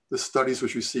know, the studies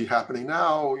which we see happening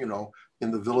now, you know,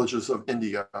 in the villages of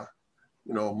India,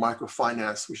 you know,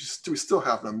 microfinance, we still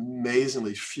have an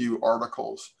amazingly few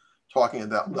articles talking at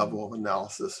that level of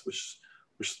analysis, which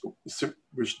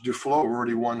Duflo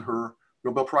already won her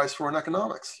Nobel Prize for in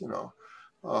economics, you know.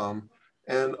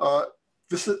 And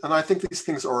I think these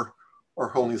things are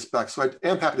holding us back. So I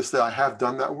am happy to say I have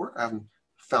done that work. I haven't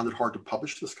found it hard to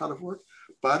publish this kind of work,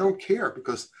 but I don't care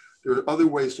because there are other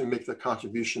ways to make the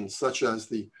contribution, such as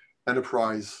the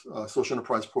enterprise, social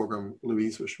enterprise program,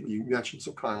 Louise, which you mentioned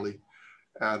so kindly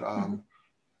at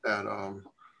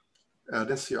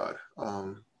INSEAD.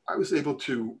 I was able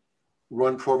to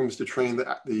run programs to train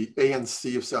the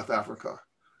ANC of South Africa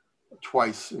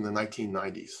twice in the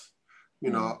 1990s. You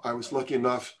know, I was lucky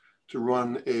enough to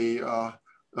run a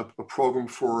program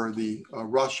for the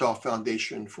Rothschild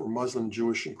Foundation for Muslim,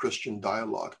 Jewish, and Christian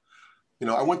dialogue. You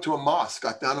know, I went to a mosque,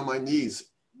 got down on my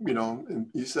knees, you know, and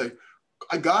you say,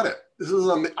 I got it.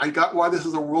 I got why this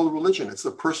is a world religion. It's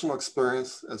a personal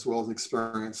experience as well as the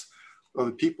experience of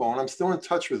the people. And I'm still in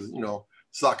touch with, you know,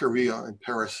 Zakaria in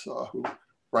Paris, who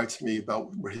writes me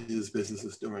about what his business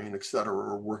is doing, et cetera,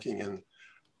 or working in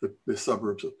the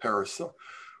suburbs of Paris. So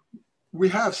we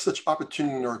have such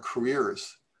opportunity in our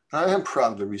careers. And I am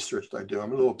proud of the research that I do.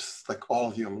 I'm a little, like all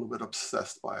of you, I'm a little bit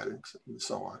obsessed by it and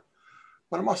so on.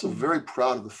 But I'm also very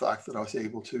proud of the fact that I was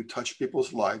able to touch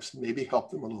people's lives, maybe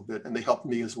help them a little bit, and they helped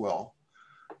me as well.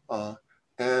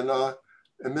 And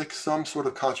make some sort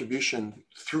of contribution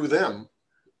through them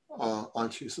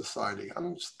onto society. I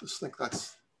just think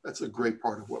that's a great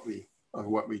part of what we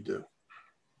do.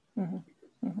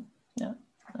 Mm-hmm. Mm-hmm. Yeah,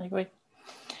 I agree.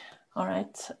 All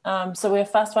right. So we're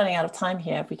fast running out of time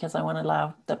here because I want to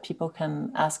allow that people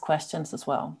can ask questions as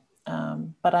well.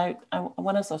 But I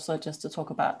want us also just to talk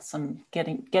about some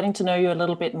getting to know you a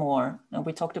little bit more. And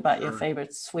we talked about your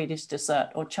favorite Swedish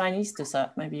dessert or Chinese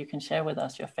dessert. Maybe you can share with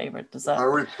us your favorite dessert. I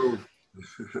already told.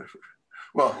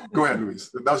 Well, go ahead, Louise.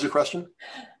 That was your question?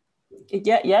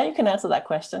 Yeah, you can answer that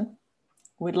question.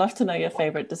 We'd love to know your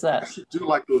favorite dessert. I do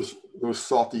like those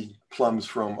salty plums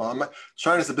from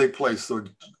China's a big place, so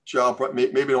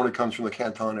maybe it only comes from the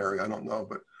Canton area. I don't know,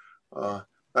 but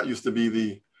that used to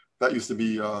be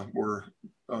where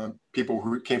people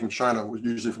who came from China were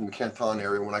usually from the Canton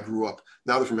area when I grew up.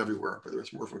 Now they're from everywhere, but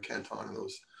there's more from Canton in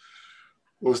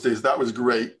those days. That was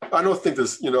great. I don't think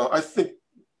this, you know, I think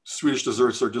Swedish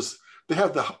desserts are they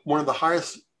have one of the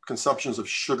highest consumptions of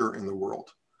sugar in the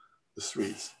world, the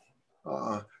Swedes.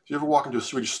 If you ever walk into a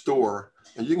Swedish store,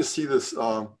 and you can see this, if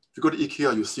you go to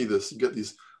IKEA, you'll see this. You get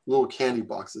these little candy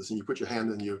boxes, and you put your hand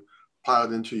and you pile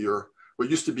it into what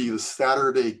used to be the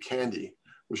Saturday candy,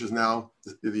 which is now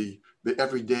the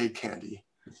everyday candy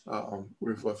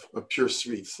with a pure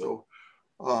sweet. So,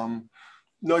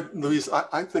 no, Louise,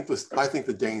 I think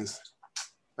the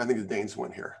Danes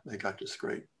win here. They got just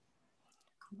great.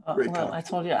 Well, I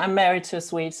told you, I'm married to a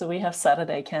Swede, so we have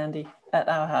Saturday candy at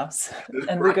our house.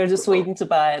 And we go to Sweden to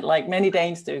buy it, like many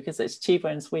Danes do, because it's cheaper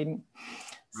in Sweden.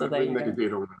 So there you go.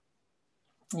 Over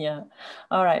that. Yeah.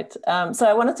 All right. So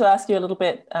I wanted to ask you a little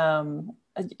bit, how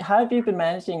have you been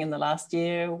managing in the last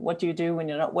year? What do you do when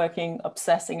you're not working,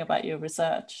 obsessing about your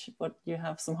research? What you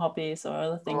have some hobbies or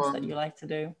other things that you like to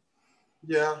do?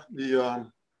 Yeah,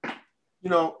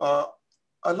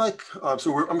 I like,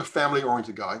 I'm a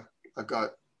family-oriented guy. I've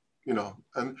got, in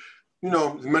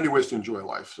many ways to enjoy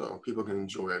life. So people can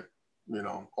enjoy it,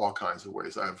 all kinds of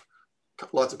ways. I have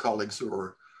lots of colleagues who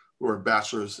are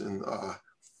bachelors in,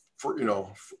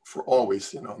 for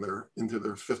always, they're into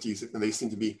their 50s and they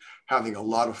seem to be having a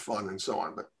lot of fun and so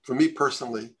on. But for me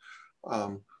personally,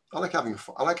 I like having a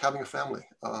family,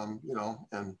 and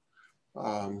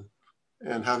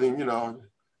having,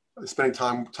 spending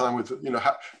time with,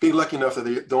 being lucky enough that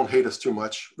they don't hate us too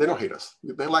much. They don't hate us.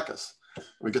 They like us.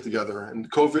 We get together,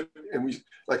 and COVID, and we,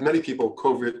 like many people,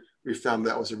 COVID, we found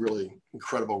that was a really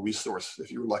incredible resource if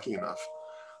you were lucky enough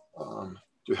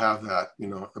to have that,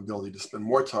 ability to spend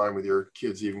more time with your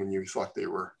kids, even when you thought they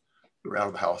were out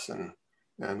of the house and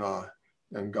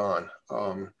gone.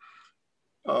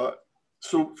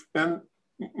 And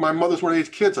my mother's one of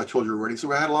 8 kids, I told you already.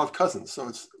 So I had a lot of cousins. So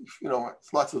it's, you know,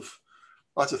 it's lots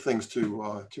of things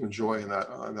to enjoy in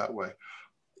that way.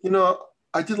 You know,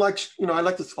 I did like, you know, I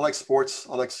like sports.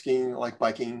 I like skiing. I like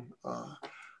biking.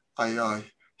 I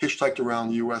hitchhiked around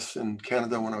the U.S. and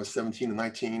Canada when I was 17 and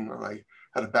 19. And I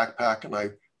had a backpack, and I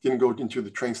didn't go into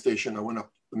the train station. I went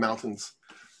up the mountains,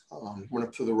 went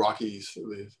up to the Rockies,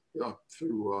 through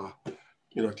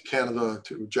you know, to Canada,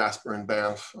 to Jasper and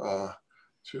Banff, to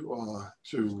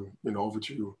you know, over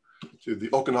to the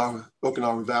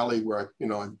Okanawa Valley, where I, you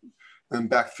know, and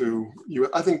back through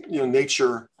I think, you know,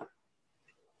 nature,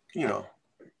 you know,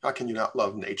 how can you not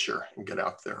love nature and get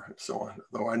out there and so on?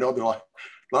 Though I know there are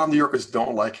a lot of New Yorkers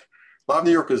don't like. A lot of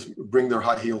New Yorkers bring their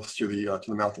high heels to the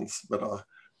mountains, but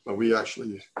we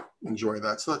actually enjoy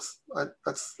that. So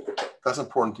that's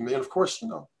important to me. And of course, you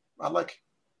know, I like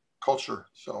culture,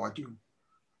 so I do,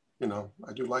 you know,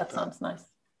 I do like that. That sounds nice.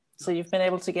 So you've been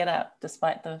able to get out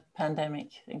despite the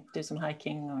pandemic and do some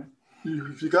hiking, or?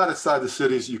 If you got outside the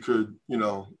cities, you could, you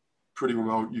know, pretty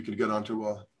remote, you could get onto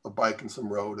a bike and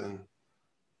some road and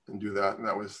do that. And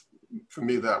that was, for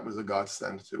me, that was a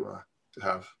godsend to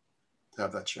have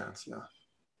that chance. Yeah.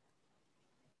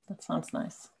 That sounds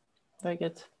nice. Very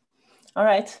good. All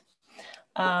right.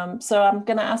 So I'm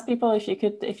going to ask people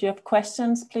if you have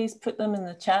questions, please put them in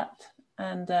the chat,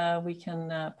 and we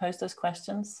can post those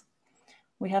questions.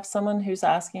 We have someone who's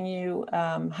asking you,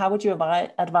 how would you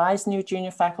advise new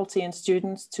junior faculty and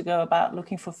students to go about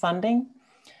looking for funding?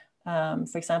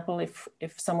 For example,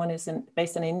 if someone is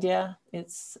based in India,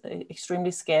 it's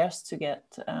extremely scarce to get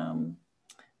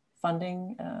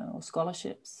funding or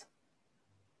scholarships.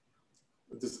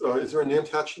 Is there a name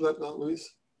attached to that,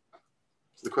 Louise?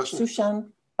 The question?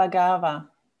 Sushant Bhagava.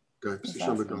 Okay,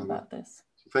 Sushant Bhagava. About this.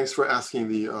 Thanks for asking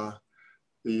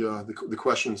the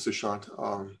question, Sushant.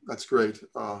 That's great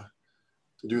to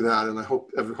do that, and I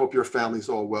hope your family's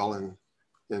all well in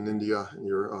India, and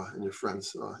your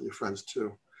friends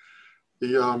too.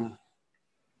 The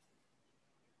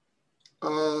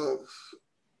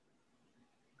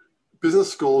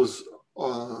business schools,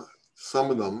 some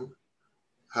of them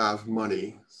have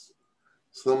money,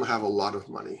 some of them have a lot of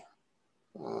money.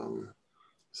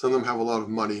 Some of them have a lot of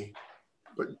money,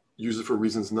 but use it for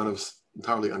reasons none of us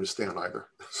entirely understand either.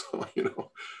 So, you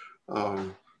know,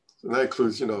 and that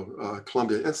includes, you know,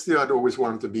 Columbia. NCI always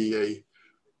wanted to be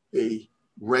a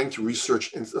ranked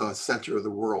research center of the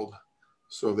world.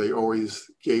 So they always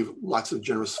gave lots of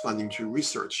generous funding to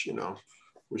research, you know,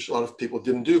 which a lot of people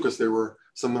didn't do because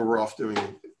some of them were off doing,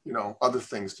 you know, other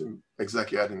things to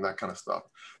exec ed and that kind of stuff.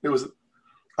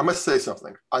 I must say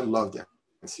something. I loved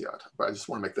NCI, but I just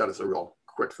want to make that as a real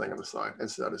quick thing on the side.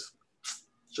 NCI is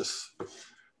just,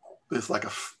 it's like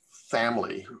a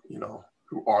family, you know,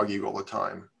 who argue all the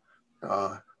time,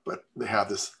 but they have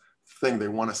this thing, they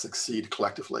want to succeed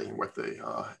collectively in what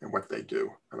they do,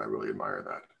 and I really admire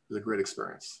that. It's a great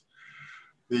experience.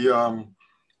 The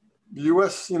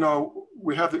U.S., you know,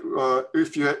 we have you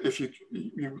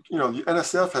know, the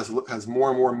NSF has more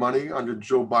and more money under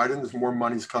Joe Biden. There's more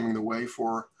money's coming the way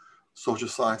for social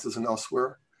sciences and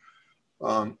elsewhere.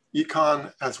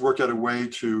 Econ has worked out a way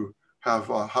to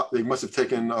have, they must have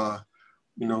taken,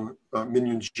 you know,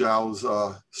 Minion Zhao's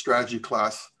strategy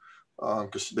class,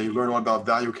 because they learn all about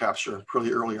value capture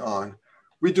pretty early on.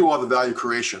 We do all the value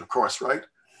creation, of course, right?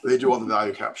 They do all the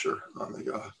value capture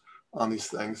on these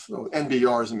things. So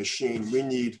NBR is a machine. We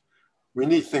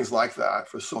need things like that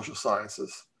for social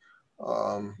sciences.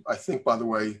 I think, by the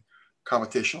way,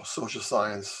 computational social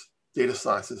science, data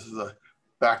sciences is a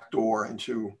backdoor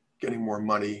into getting more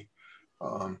money.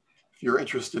 If you're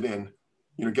interested in,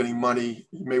 you know, getting money,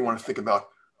 you may want to think about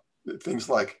things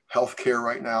like healthcare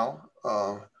right now,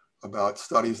 about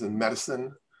studies in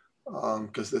medicine,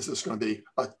 because this is going to be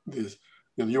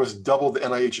you know, the U.S. doubled the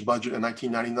NIH budget in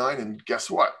 1999, and guess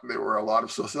what? There were a lot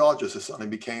of sociologists who suddenly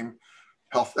became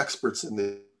health experts in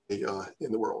the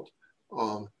world.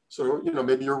 So, you know,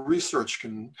 maybe your research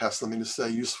can have something to say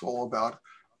useful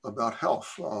about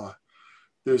health.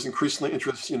 There's increasingly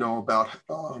interest, you know, about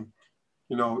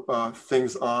you know,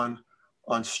 things on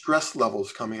stress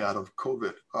levels coming out of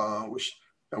COVID, which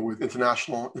with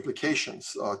international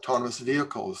implications. Autonomous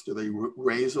vehicles, do they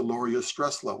raise or lower your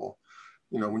stress level?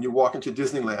 You know, when you walk into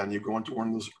Disneyland, you go into one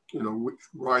of those, you know,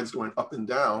 rides going up and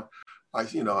down. I'm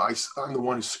the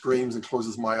one who screams and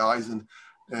closes my eyes and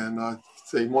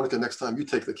say, Monica, next time you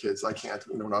take the kids. I can't.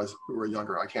 You know, when we were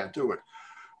younger, I can't do it.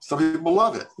 Some people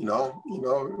love it. You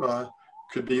know,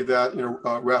 could be that, you know,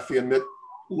 Rafi and Mitt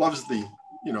loves the,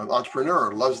 you know, the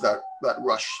entrepreneur loves that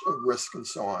rush of risk and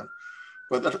so on.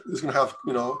 But that is going to have,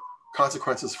 you know,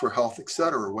 consequences for health, et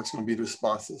cetera. What's going to be the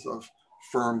responses of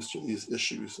firms to these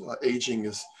issues? Aging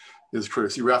is critical.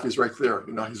 See, Rafi's right there.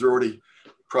 You know, he's already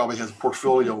probably has a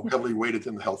portfolio heavily weighted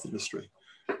in the health industry.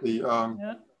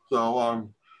 So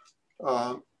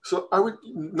I would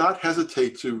not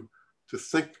hesitate to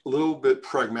think a little bit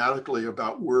pragmatically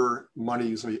about where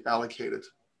money is going to be allocated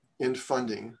in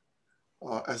funding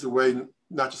as a way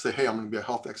not to say, hey, I'm going to be a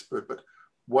health expert, but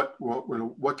what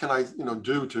can I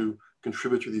do to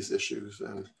contribute to these issues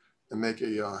and make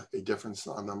a difference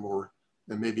on them,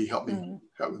 and maybe help me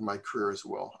with my career as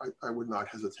well. I would not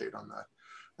hesitate on that.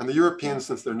 And the Europeans,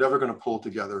 since they're never going to pull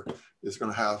together, is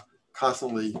going to have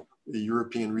constantly the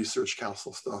European Research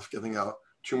Council stuff, giving out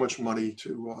too much money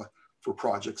for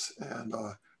projects and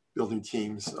building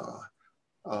teams.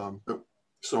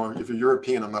 So if you're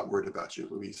European, I'm not worried about you,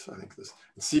 Louise. I think this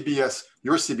CBS,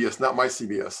 your CBS, not my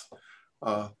CBS,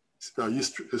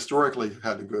 historically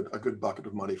had a good bucket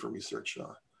of money for research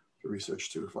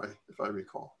too, if I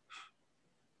recall.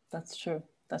 That's true.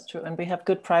 That's true. And we have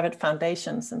good private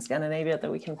foundations in Scandinavia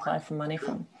that we can apply for money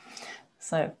from.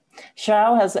 So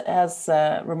Xiao has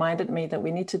reminded me that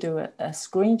we need to do a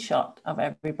screenshot of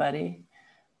everybody.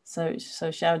 So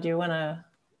Xiao, do you want to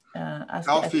ask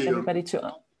everybody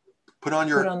to put on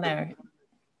there?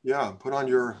 Yeah, put on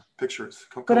your pictures.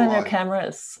 Put on your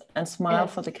cameras and smile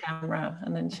for the camera,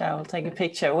 and then Xiao will take a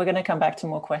picture. We're going to come back to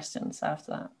more questions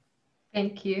after that.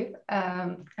 Thank you.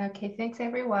 Okay, thanks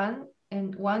everyone.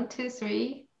 And 1, 2,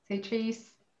 3, say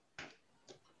cheese.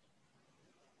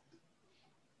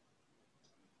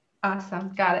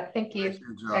 Awesome, got it. Thank you.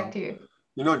 Back to you.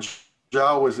 You know,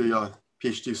 Zhao was a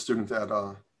PhD student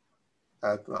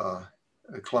at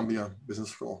Columbia Business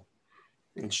School,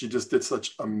 and she just did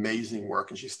such amazing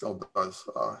work, and she still does.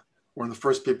 One of the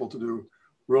first people to do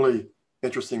really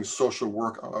interesting social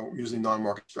work using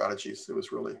non-market strategies. It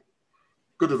was really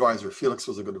good advisor. Felix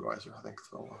was a good advisor, I think,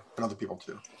 so, and other people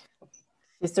too.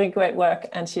 She's doing great work,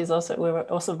 and we were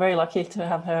also very lucky to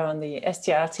have her on the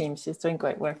STR team. She's doing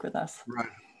great work with us. Right,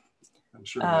 I'm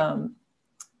sure.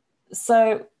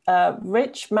 So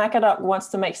Rich Macadok wants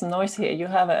to make some noise here. You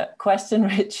have a question,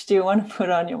 Rich. Do you want to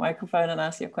put on your microphone and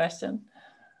ask your question?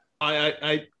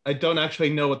 I don't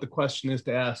actually know what the question is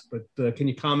to ask, but can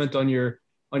you comment on your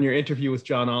interview with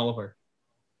John Oliver?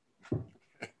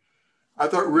 I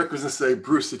thought Rick was going to say,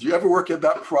 Bruce, did you ever work at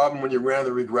that problem when you ran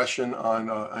the regression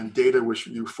on data which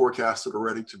you forecasted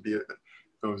already to be?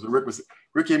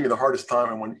 Rick gave me the hardest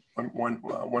time on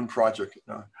one project,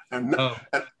 and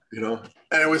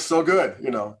it was so good,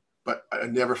 But I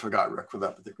never forgot Rick for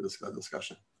that particular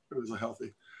discussion. It was a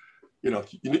healthy, you know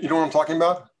what I'm talking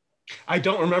about? I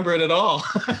don't remember it at all.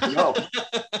 No,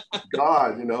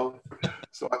 God,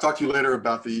 So I'll talk to you later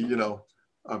about the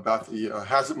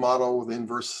hazard model with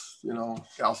inverse,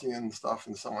 Gaussian stuff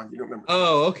and so on. You don't remember?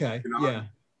 Oh, okay. Yeah.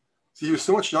 See, he was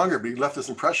so much younger, but he left this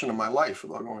impression in my life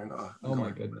without going. Oh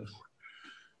my goodness.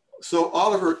 So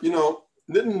Oliver,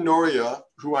 Nitin Noria,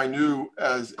 who I knew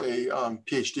as a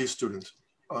PhD student,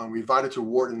 we invited to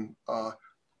Wharton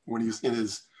when he was in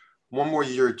his one more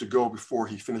year to go before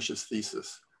he finished his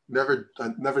thesis. Never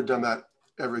done that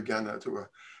ever again.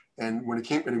 And when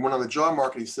he went on the job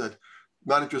market, he said,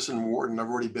 not interested in Wharton, I've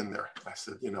already been there. I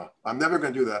said, I'm never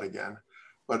going to do that again.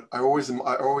 But I always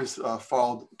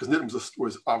followed, because Nitin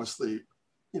was obviously,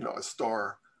 a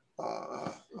star,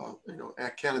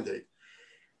 candidate.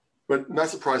 But not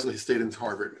surprisingly, he stayed in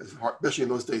Harvard, especially in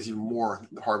those days, even more.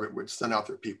 Harvard would send out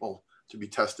their people to be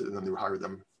tested, and then they would hire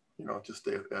them, to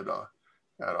stay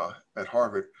at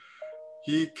Harvard.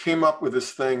 He came up with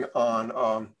this thing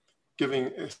on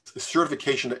giving a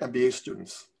certification to MBA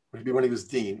students when he was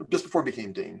dean, just before he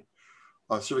became dean,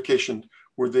 certification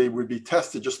where they would be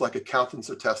tested just like accountants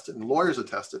are tested and lawyers are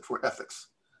tested for ethics,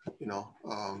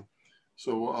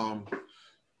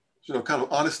 kind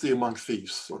of honesty among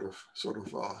thieves, sort of,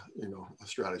 a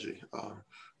strategy. I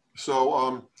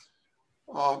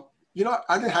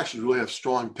didn't actually really have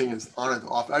strong opinions on it.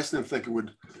 I just didn't think it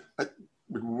would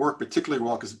work particularly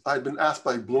well because I'd been asked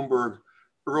by Bloomberg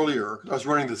earlier. I was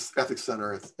running this ethics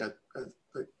center at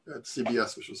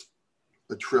CBS, which was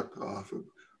a trip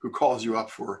who calls you up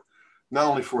for not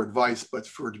only for advice, but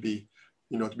to be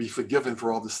forgiven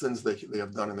for all the sins they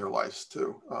have done in their lives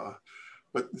too.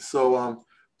 So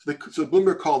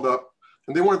Bloomberg called up,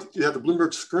 and they had the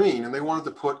Bloomberg screen, and they wanted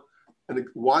to put, and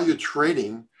while you're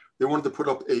trading, they wanted to put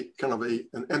up an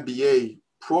MBA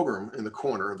program in the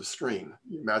corner of the screen.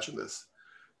 You imagine this,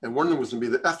 and one of them was going to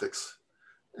be the ethics,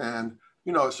 and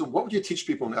so what would you teach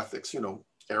people in ethics?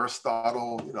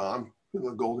 Aristotle, I'm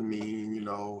the golden mean, you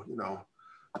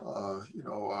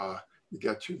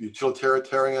get to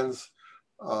utilitarians,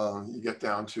 You get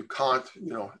down to Kant,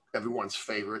 everyone's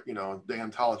favorite,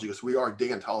 deontology, because we are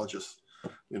deontologists.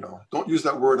 Don't use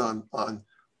that word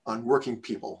on working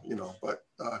people, but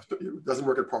it doesn't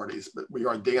work at parties, but we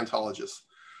are deontologists,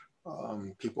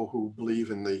 people who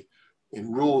believe in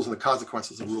rules and the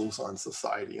consequences of rules on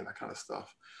society and that kind of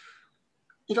stuff.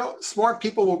 Smart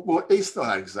people will ace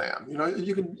that exam.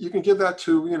 You can give that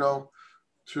to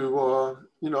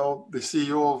the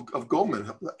CEO of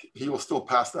Goldman. He will still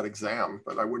pass that exam,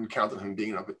 but I wouldn't count on him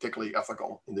being a particularly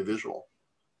ethical individual.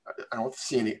 I don't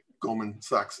see any Goldman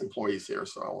Sachs employees here,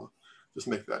 so I'll just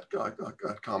make that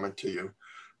comment to you.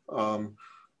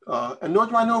 And nor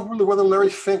do I know really whether Larry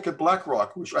Fink at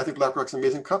BlackRock, which I think BlackRock's an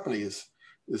amazing company, is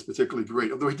particularly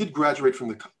great. Although he did graduate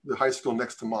from the high school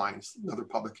next to mine, another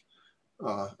public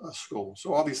school.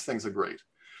 So all these things are great.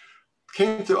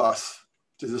 Came to us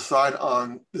to decide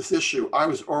on this issue. I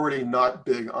was already not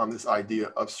big on this idea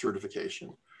of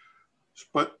certification,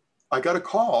 but I got a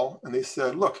call and they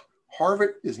said, look,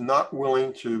 Harvard is not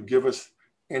willing to give us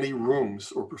any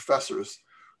rooms or professors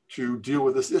to deal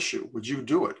with this issue. Would you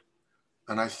do it?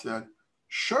 And I said,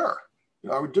 sure,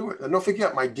 I would do it. And don't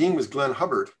forget, my dean was Glenn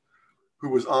Hubbard, who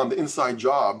was on the Inside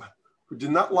Job, who did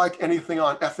not like anything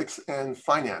on ethics and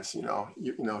finance, so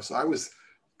I was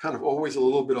kind of always a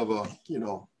little bit of a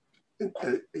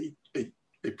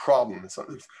problem. So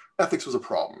ethics was a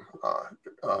problem.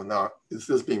 Now this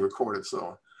is being recorded,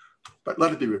 but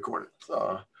let it be recorded.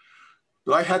 But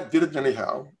I did it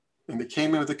anyhow, and they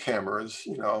came in with the cameras,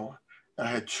 and I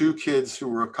had 2 kids who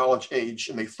were college age,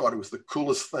 and they thought it was the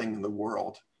coolest thing in the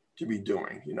world to be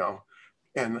doing,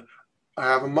 and I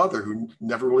have a mother who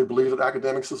never really believed that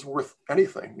academics is worth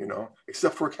anything,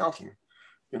 except for accounting,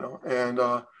 and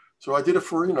so I did it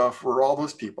for all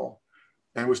those people,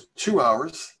 and it was 2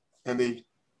 hours, and they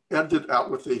edited out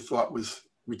what they thought was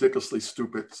ridiculously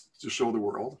stupid to show the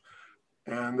world,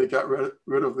 and they got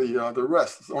rid of the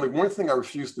rest. There's only one thing I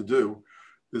refused to do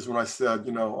is when I said,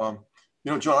 John,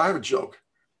 I have a joke,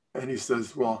 and he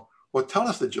says, well, tell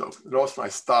us the joke. And all of a sudden I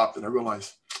stopped and I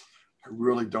realized I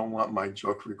really don't want my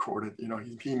joke recorded.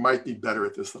 He might be better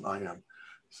at this than I am.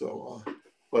 So,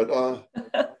 but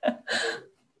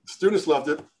students loved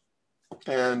it,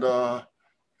 and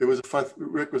it was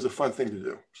Rick was a fun thing to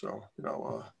do. So,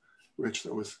 Rich,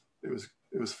 it was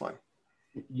fun.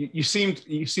 You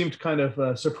seemed kind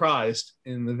of surprised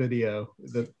in the video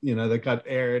that got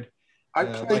aired. I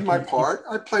played my part.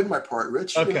 I played my part,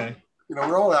 Rich. Okay.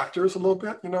 We're all actors a little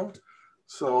bit,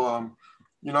 So,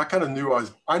 I kind of knew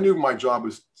I knew my job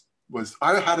was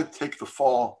I had to take the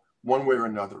fall one way or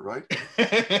another, right?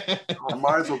 I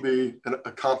might as well be an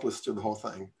accomplice to the whole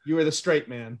thing. You were the straight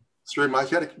man. Straight man.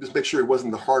 You had to just make sure it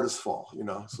wasn't the hardest fall,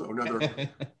 So another,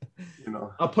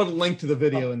 I'll put a link to the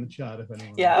video in the chat if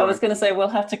anyone. Yeah, I was going to say we'll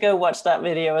have to go watch that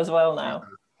video as well now.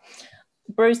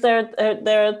 Bruce, there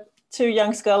are 2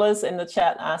 young scholars in the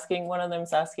chat asking. One of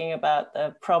them's asking about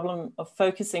the problem of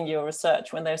focusing your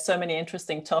research when there's so many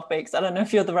interesting topics. I don't know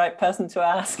if you're the right person to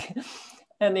ask.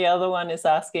 And the other one is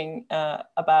asking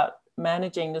about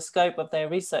managing the scope of their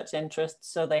research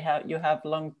interests so you have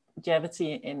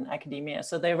longevity in academia.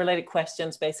 So they're related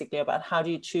questions basically about how do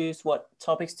you choose what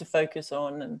topics to focus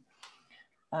on, and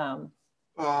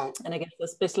I guess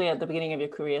especially at the beginning of your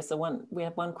career. So we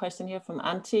have one question here from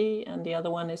Antti, and the other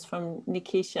one is from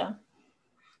Nikisha.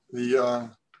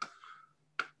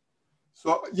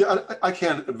 So yeah, I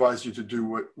can't advise you to do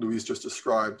what Louise just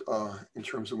described in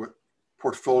terms of what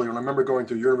portfolio. And I remember going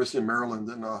to University of Maryland,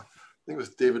 and I think it was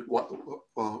David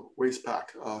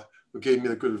Waispack who gave me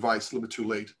the good advice a little bit too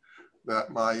late that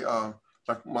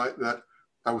that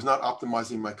I was not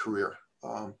optimizing my career.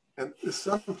 And there's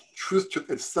some truth to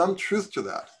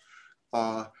that,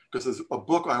 because there's a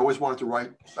book I always wanted to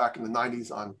write back in the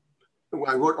 90s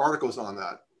I wrote articles on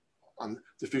that, on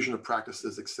diffusion of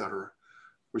practices, et cetera,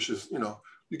 which is,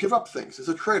 you give up things. It's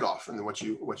a trade-off in what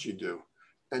you do.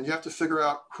 And you have to figure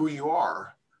out who you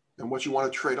are and what you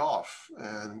want to trade off,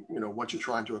 and, what you're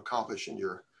trying to accomplish in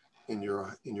your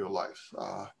life.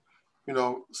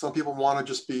 Some people want to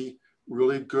just be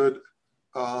really good,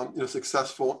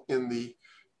 successful in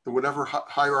whatever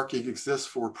hierarchy exists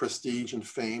for prestige and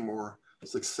fame or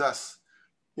success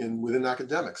within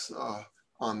academics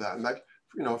on that. And that,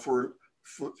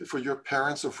 for your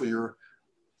parents or for your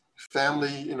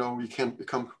family, you can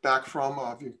come back from,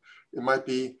 it might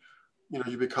be,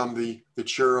 you become the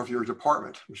chair of your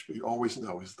department, which we always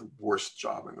know is the worst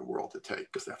job in the world to take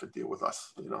because they have to deal with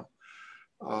us,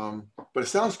 but it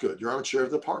sounds good. I'm a chair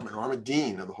of the department, or I'm a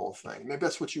dean of the whole thing. Maybe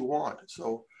that's what you want.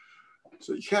 So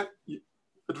you can't,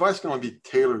 advice can only be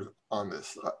tailored on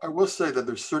this. I will say that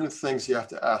there's certain things you have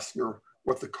to ask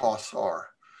what the costs are.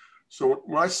 So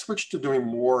when I switched to doing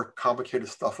more complicated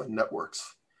stuff on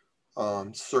networks,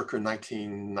 circa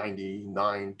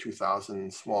 1999,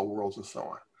 2000, small worlds and so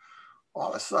on,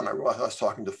 all of a sudden I realized I was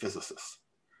talking to physicists.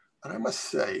 And I must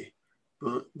say,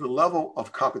 the level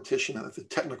of competition at the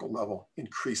technical level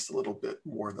increased a little bit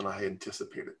more than I had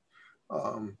anticipated.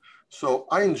 So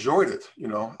I enjoyed it. You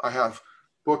know, I have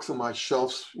books on my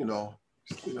shelves,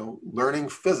 learning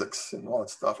physics and all that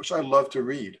stuff, which I love to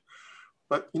read.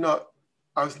 But,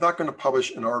 I was not going to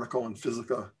publish an article in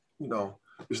Physica,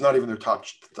 it's not even their top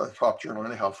journal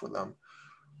anyhow for them.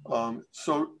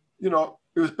 So,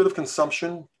 it was a bit of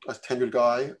consumption as a tenured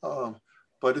guy,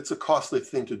 but it's a costly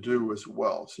thing to do as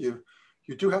well. So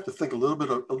you do have to think a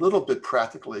little bit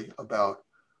practically about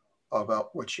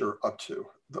what you're up to.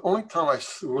 The only time I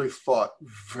really thought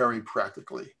very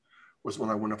practically was when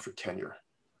I went up for tenure.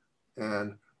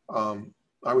 And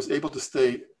I was able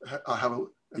to have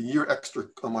a year extra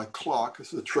on my clock.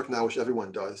 This is a trick now, which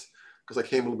everyone does, because I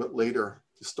came a little bit later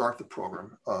to start the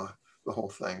program, the whole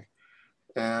thing.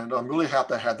 And I'm really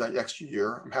happy I had that extra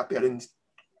year. I'm happy I didn't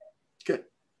get,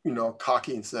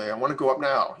 cocky and say, I want to go up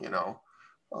now,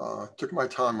 took my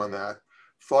time on that.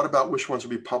 Thought about which ones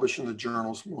would be published in the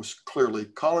journals most clearly.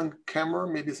 Colin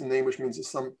Kemmerer, maybe it's a name which means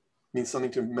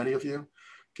something to many of you,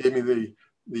 gave me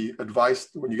the advice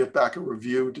when you get back a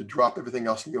review to drop everything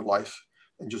else in your life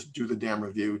and just do the damn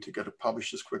review to get it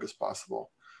published as quick as possible.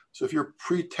 So if you're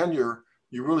pre-tenure,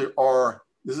 you really are,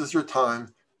 this is your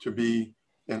time to be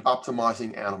an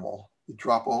optimizing animal. You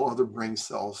drop all other brain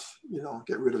cells,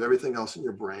 get rid of everything else in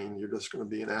your brain. You're just going to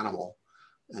be an animal,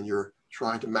 and you're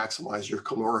trying to maximize your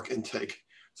caloric intake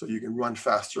so you can run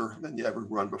faster than you ever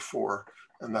run before.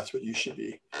 And that's what you should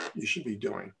be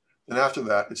doing. And after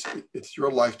that, it's your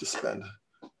life to spend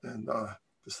and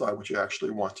decide what you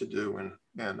actually want to do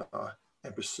and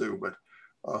pursue. But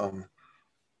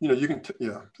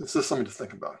it's just something to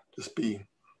think about. Just be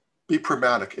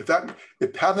pragmatic.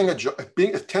 If having a job,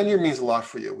 if tenure means a lot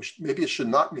for you, which maybe it should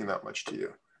not mean that much to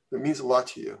you, if it means a lot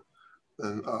to you,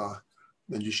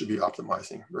 then you should be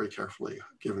optimizing very carefully,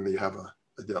 given that you have a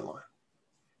deadline.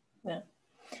 Yeah.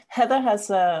 Heather has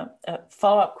a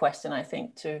follow-up question, I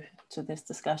think, to this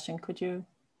discussion. Could you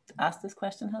ask this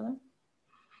question, Heather?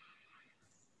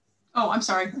 Oh, I'm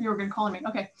sorry. You were going to call me.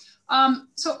 Okay.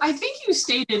 So I think you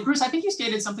stated, Bruce,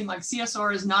 something like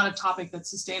CSR is not a topic that's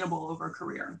sustainable over a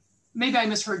career. Maybe I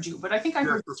misheard you, but I think I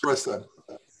heard. That's what I said.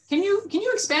 Can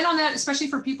you expand on that, especially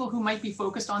for people who might be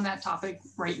focused on that topic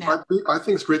right now? I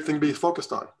think it's a great thing to be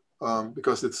focused on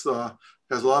because it's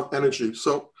has a lot of energy.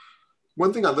 So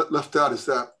one thing I left out is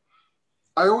that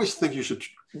I always think you should,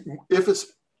 if it's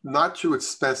not too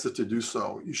expensive to do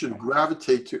so, you should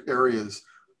gravitate to areas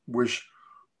which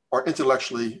are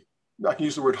intellectually, I can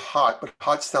use the word hot, but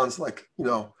hot sounds like,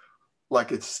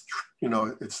 like it's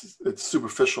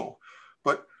superficial.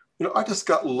 But, I just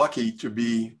got lucky to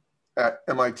be at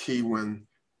MIT when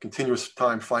continuous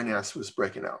time finance was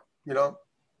breaking out.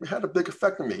 It had a big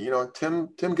effect on me.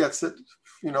 Tim gets it.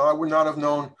 I would not have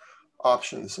known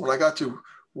options. When I got to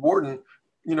Wharton,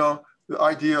 the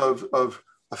idea of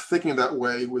thinking that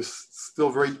way was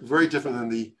still very, very different than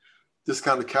the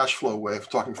discounted cash flow way of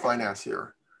talking finance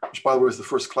here, which, by the way, was the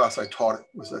first class I taught. It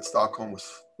was at Stockholm,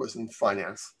 was in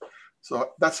finance.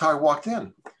 So that's how I walked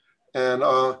in.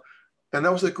 And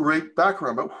that was a great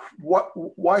background. But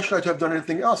why should I have done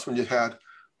anything else when you had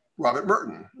Robert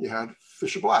Merton, you had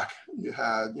Fisher Black, you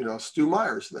had, Stu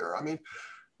Myers there? I mean,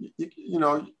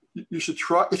 you should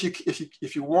try,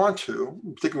 if you want to,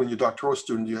 particularly when you're a doctoral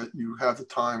student, you have the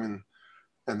time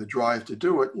and the drive to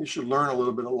do it. You should learn a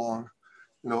little bit along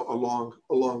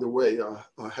the way,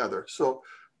 Heather. So,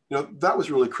 that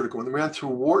was really critical. When we went to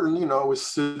Wharton, it was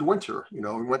Sid Winter. We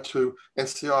went to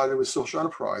NCI, it was social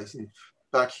enterprise. And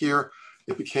back here,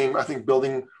 it became, I think,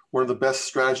 building one of the best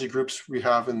strategy groups we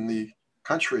have in the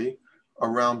country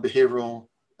around behavioral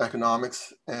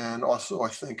economics. And also, I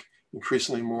think,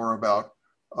 increasingly more about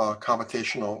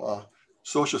computational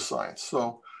social science.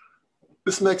 So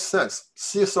this makes sense.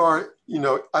 CSR,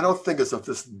 I don't think is of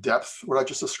this depth, what I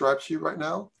just described to you right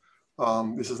now.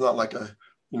 This is not like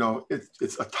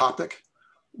it's a topic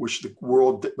which the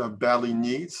world badly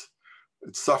needs.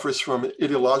 It suffers from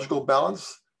ideological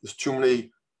balance. There's too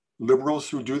many liberals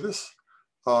who do this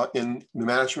in the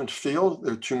management field.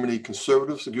 There are too many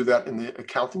conservatives who do that in the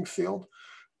accounting field.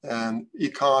 And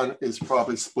econ is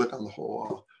probably split on the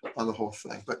whole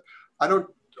thing. But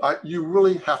you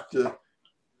really have to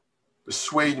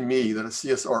persuade me that a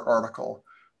CSR article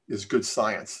is good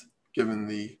science, given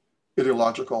the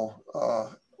ideological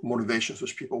motivations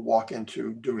which people walk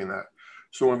into doing that.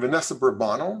 So when Vanessa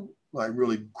Burbano, my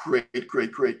really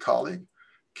great colleague,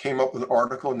 came up with an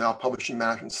article now published in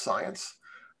Management Science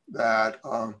that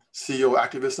CEO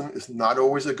activism is not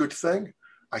always a good thing.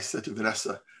 I said to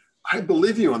Vanessa, I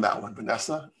believe you on that one,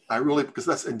 Vanessa. I really, because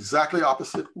that's exactly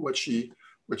opposite what she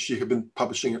had been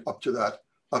publishing up to that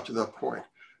point.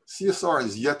 CSR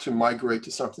has yet to migrate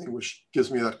to something which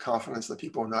gives me that confidence that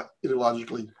people are not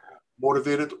ideologically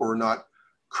motivated or not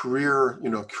career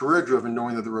driven,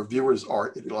 knowing that the reviewers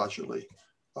are ideologically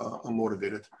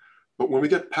motivated. But when we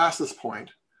get past this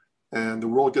point and the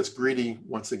world gets greedy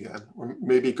once again, or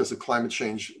maybe because of climate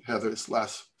change, Heather, it's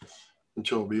lasts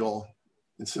until we all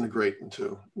incinerate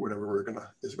into whatever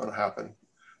is gonna happen.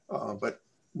 But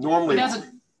normally,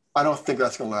 I don't think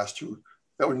that's gonna last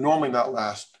that would normally not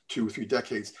last 2 or 3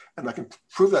 decades. And I can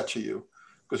prove that to you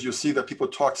because you'll see that people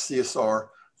talked CSR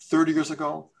 30 years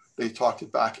ago. They talked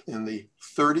it back in the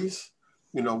 30s.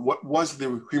 You know, what was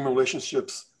the human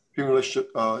relationship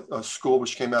school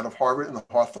which came out of Harvard and the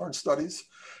Hawthorne studies?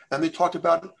 And they talked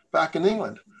about it back in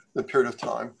England in a period of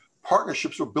time.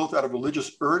 Partnerships were built out of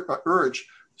religious urge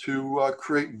to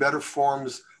create better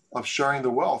forms of sharing the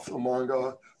wealth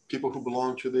among people who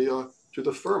belong to the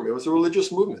firm. It was a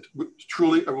religious movement,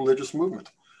 truly a religious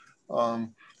movement.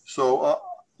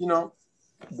 You know,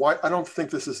 why I don't think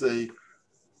this is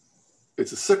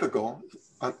it's a cyclical.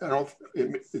 I don't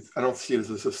see it as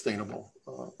a sustainable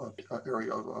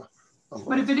area of.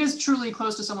 But if it is truly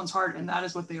close to someone's heart and that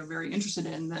is what they are very interested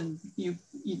in, then you're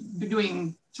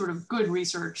doing sort of good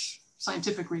research,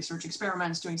 scientific research,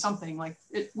 experiments, doing something like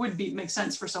it would make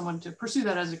sense for someone to pursue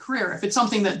that as a career if it's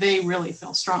something that they really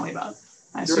feel strongly about.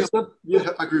 Yeah,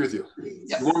 I agree with you.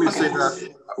 Yep. You want me to say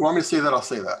that? Want me to say that? I'll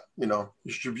say that. You know,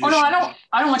 you should. No, I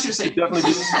don't want you to say.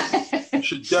 You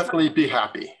should definitely be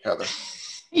happy, Heather.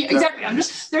 Yeah, exactly.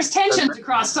 There's tensions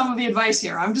across some of the advice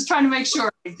here. I'm just trying to make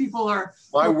sure people are.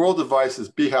 My world advice is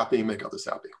be happy and make others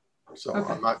happy. So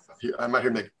okay. I'm not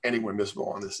here to make anyone miserable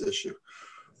on this issue.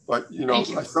 But you know,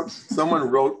 someone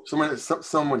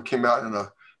came out in a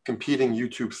competing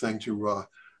YouTube thing to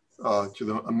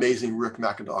the amazing Rick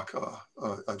McIndock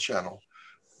channel,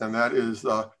 and that is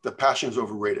the passion is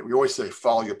overrated. We always say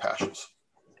follow your passions.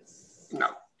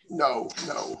 No.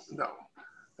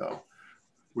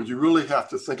 What you really have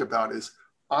to think about is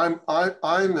I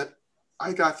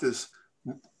got this.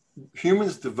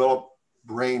 Humans develop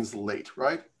brains late,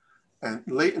 right? And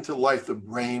late into life, the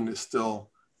brain is still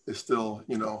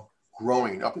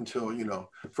growing up until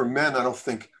For men, I don't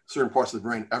think certain parts of the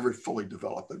brain ever fully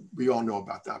develop, but we all know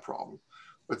about that problem.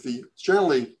 But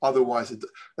generally, otherwise, and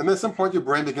then at some point your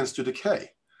brain begins to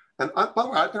decay. And by the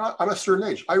way, I'm a certain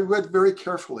age. I read very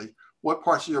carefully what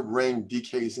parts of your brain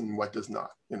decays and what does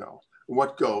not.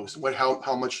 What goes,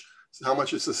 how much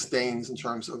it sustains in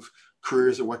terms of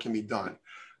careers or what can be done.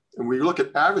 And when you look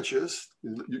at averages,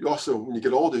 you also, when you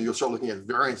get older, you'll start looking at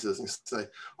variances and say,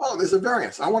 oh, there's a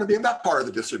variance. I want to be in that part of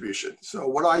the distribution. So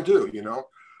what do? I do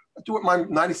what my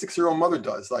 96-year-old mother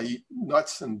does. I eat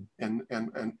nuts and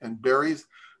berries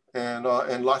and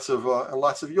lots of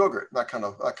yogurt, that kind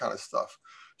of stuff.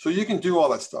 So you can do all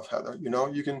that stuff, Heather. You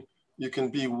can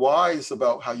be wise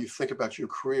about how you think about your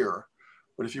career.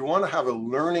 But if you want to have a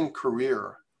learning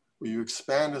career where you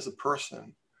expand as a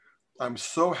person, I'm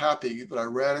so happy that I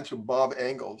ran into Bob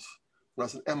Engels when I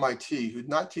was at MIT, who did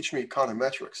not teach me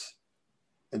econometrics.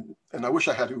 And I wish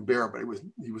I had Hubert, but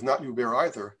he was not Hubert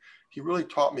either. He really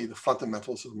taught me the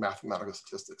fundamentals of mathematical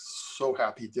statistics. So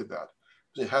happy he did that.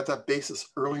 You had that basis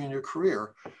early in your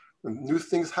career. When new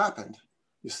things happened,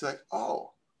 you say,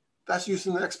 oh, that's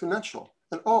using the exponential.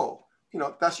 And oh,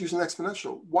 that's using the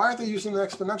exponential. Why are they using the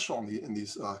exponential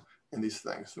in these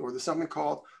things? Or there's something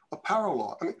called a power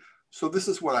law. I mean, so this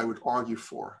is what I would argue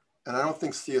for. And I don't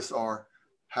think CSR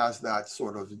has that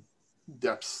sort of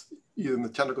depth, either in the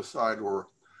technical side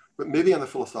but maybe on the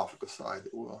philosophical side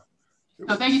it will.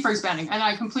 No, thank you for expanding. And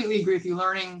I completely agree with you.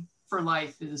 Learning for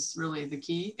life is really the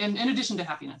key, and in addition to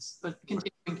happiness, but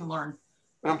continuing to learn.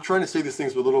 And I'm trying to say these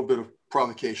things with a little bit of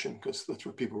provocation because that's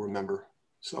what people remember.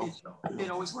 So it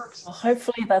always works. Well,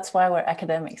 hopefully that's why we're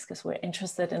academics, because we're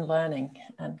interested in learning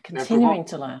and continuing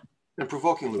to learn. And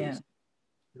provoking Louise.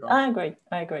 Yeah.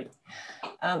 I agree.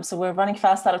 So we're running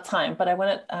fast out of time, but I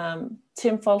wanted,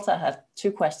 Tim Folter had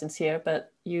 2 questions here,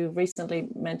 but you recently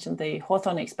mentioned the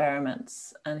Hawthorne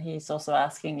experiments, and he's also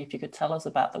asking if you could tell us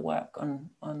about the work on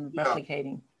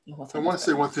replicating the Hawthorne. I want to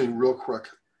say one thing real quick.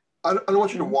 I don't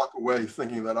want you to walk away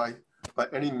thinking that I, by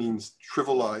any means,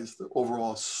 trivialize the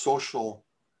overall social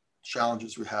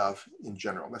challenges we have in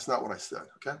general. That's not what I said,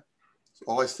 okay? So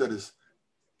all I said is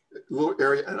a little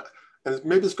area, and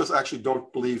maybe it's because I actually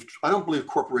don't believe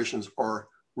corporations are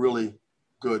really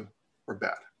good or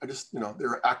bad. I just, there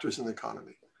are actors in the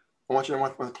economy. I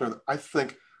want to clear that I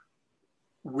think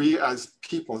we as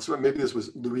people, so maybe this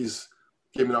was Louise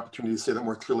gave me an opportunity to say that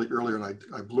more clearly earlier and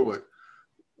I blew it.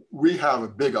 We have a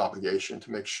big obligation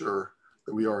to make sure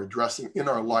that we are addressing in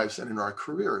our lives and in our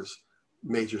careers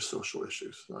major social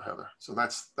issues, Heather. So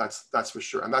that's for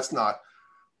sure, and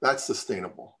that's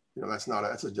sustainable. You know, that's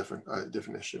a different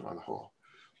issue on the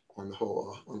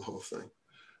whole thing.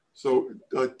 So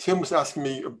Tim was asking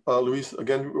me, Louise,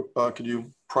 again, could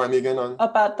you prime me again on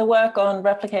about the work on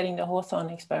replicating the Hawthorne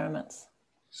experiments?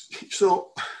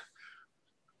 So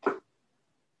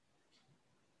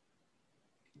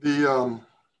a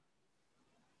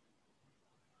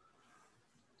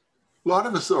lot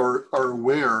of us are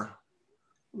aware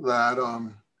that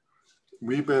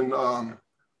we've been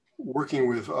working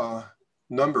with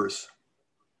numbers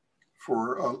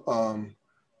for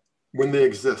when they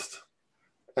exist,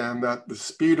 and that the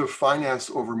speed of finance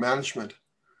over management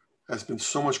has been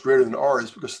so much greater than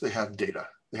ours because they have data,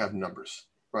 they have numbers,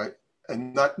 right?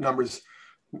 And not numbers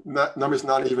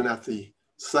not even at the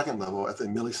second level, at the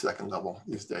millisecond level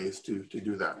these days to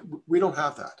do that. We don't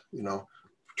have that, you know,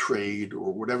 trade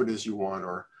or whatever it is you want,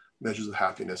 or measures of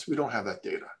happiness. We don't have that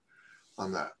data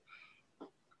on that.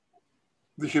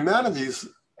 The humanities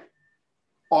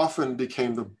often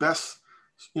became the best,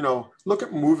 you know, look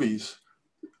at movies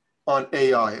on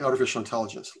AI, artificial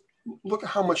intelligence. Look at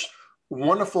how much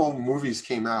wonderful movies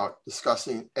came out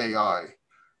discussing AI,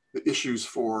 the issues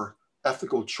for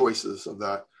ethical choices of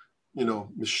that, you know,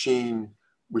 machine,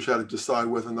 which had to decide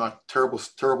whether or not terrible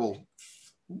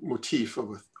motif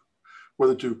of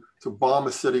whether to bomb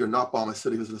a city or not bomb a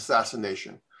city was an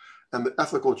assassination, and the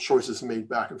ethical choices made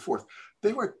back and forth.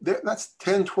 That's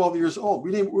 10, 12 years old.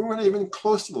 We weren't even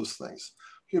close to those things.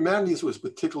 Humanities was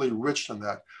particularly rich on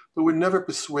that, but would never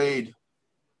persuade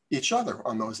each other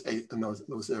on those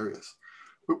areas.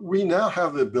 But we now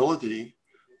have the ability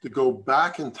to go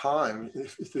back in time,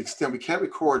 if to the extent we can't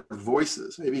record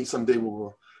voices. Maybe someday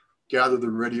we'll gather the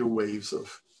radio waves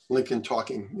of Lincoln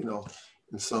talking, you know,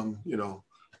 in some, you know,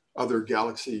 other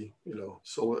galaxy, you know,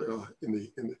 solar in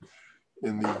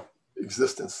the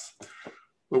existence.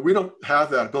 But we don't have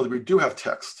that ability. We do have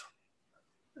text,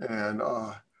 and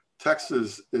text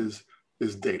is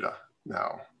data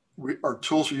now. Our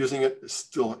tools for using it is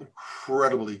still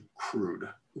incredibly crude.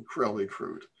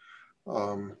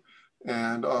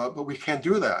 But we can't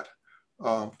do that.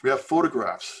 We have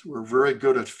photographs. We're very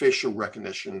good at facial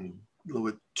recognition, a little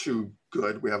bit too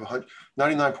good. We have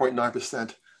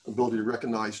 99.9% ability to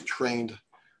recognize trained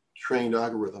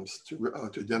algorithms to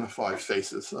identify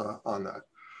faces on that.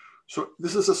 So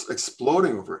this is just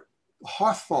exploding over it.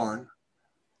 Hawthorne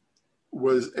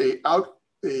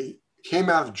came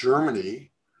out of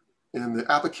Germany in the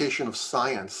application of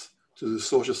science to the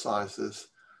social sciences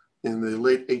in the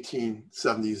late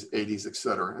 1870s, 80s, et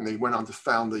cetera. And they went on to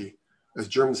found as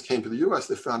Germans came to the US,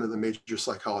 they founded the major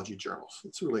psychology journals.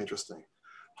 It's really interesting.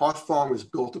 Hawthorne was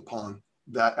built upon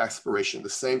that exploration, the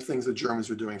same things the Germans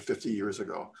were doing 50 years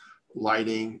ago,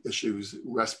 lighting issues,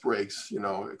 rest breaks, you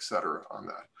know, et cetera on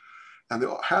that. And they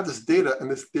had this data,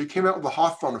 and they came out with the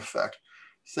Hawthorne effect,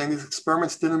 saying these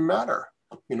experiments didn't matter.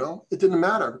 You know, it didn't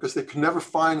matter because they could never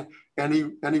find any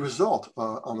result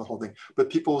on the whole thing. But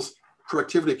people's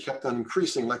productivity kept on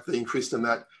increasing, like they increased in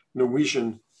that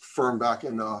Norwegian firm back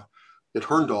in at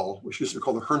Herndal, which used to be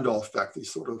called the Herndal effect,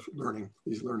 these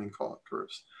learning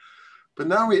curves. But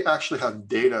now we actually have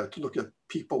data to look at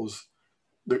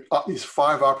these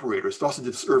 5 operators. They also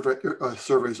did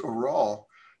surveys overall,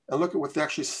 and look at what they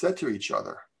actually said to each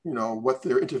other, you know, what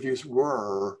their interviews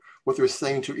were, what they were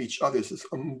saying to each other.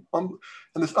 And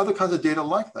there's other kinds of data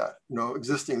like that, you know,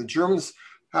 existing. The Germans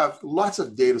have lots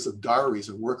of data of diaries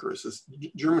of workers.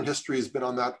 German history has been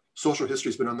on that, social history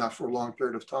has been on that for a long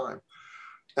period of time.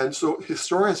 And so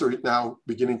historians are now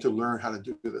beginning to learn how to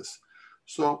do this.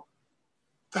 So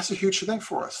that's a huge thing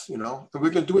for us, you know, and we're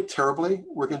going to do it terribly.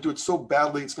 We're going to do it so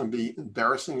badly, it's going to be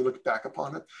embarrassing. You look back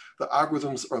upon it. The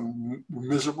algorithms are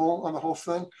miserable on the whole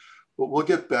thing, but we'll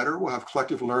get better. We'll have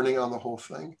collective learning on the whole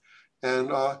thing.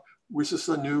 And it's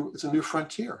a new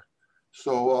frontier.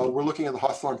 So we're looking at the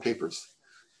Hawthorne papers,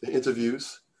 the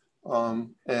interviews,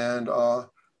 and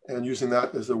using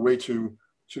that as a way to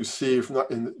see if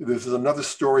there's another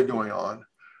story going on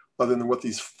other than what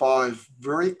these 5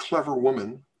 very clever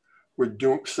women were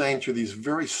saying to these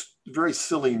very, very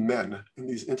silly men in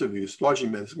these interviews, largely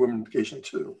men, women occasionally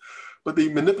too. But they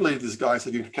manipulated these guys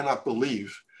that you cannot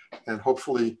believe. And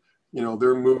hopefully, you know,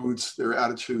 their moods, their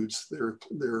attitudes,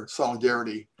 their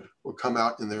solidarity will come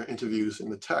out in their interviews in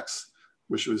the text,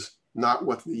 which was not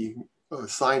what the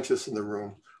scientists in the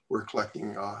room were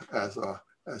collecting as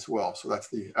as well. So that's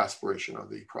the aspiration of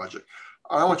the project.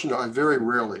 I want you to know I very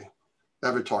rarely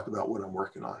ever talk about what I'm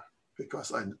working on,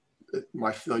 because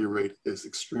my failure rate is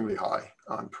extremely high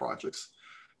on projects.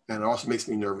 And it also makes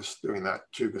me nervous doing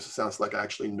that too, because it sounds like I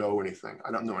actually know anything.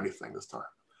 I don't know anything this time,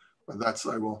 but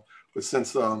but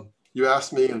since you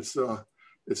asked me, and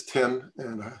it's Tim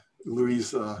and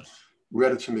Louise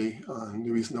read it to me.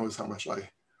 Louise knows how much I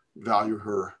value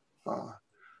her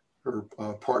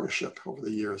partnership over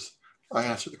the years. I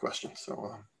answered the question,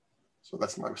 so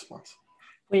that's my response.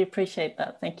 We appreciate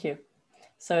that, thank you.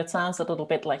 So it sounds a little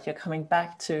bit like you're coming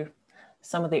back to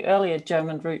some of the earlier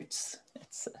German roots.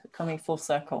 It's coming full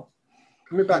circle.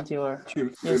 Coming back your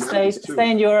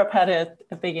stay in Europe had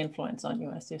a big influence on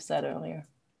you, as you said earlier.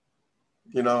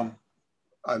 You know,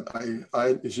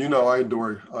 as you know, I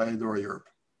adore Europe.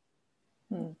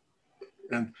 And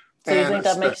so you think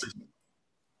that makes?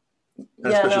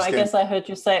 Yeah, no, I guess I heard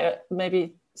you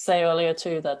say earlier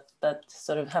too that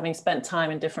sort of having spent time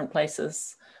in different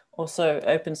places also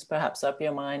opens perhaps up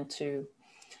your mind to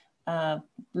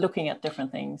looking at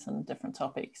different things and different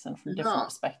topics and from different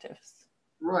perspectives.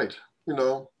 Right. You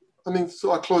know, I mean,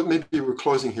 so maybe we're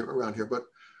closing here around here, but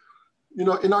you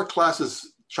know, in our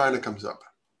classes, China comes up.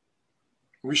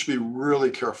 We should be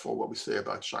really careful what we say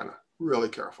about China. Really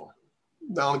careful.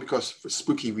 Not only because for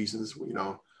spooky reasons, you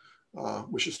know,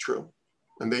 which is true,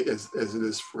 and as it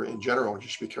is for in general, you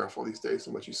should be careful these days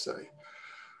in what you say,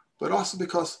 but also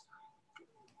because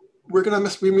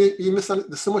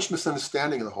there's so much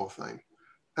misunderstanding of the whole thing,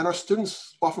 and our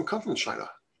students often come from China.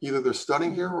 Either they're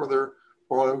studying here or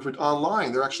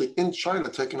online. They're actually in China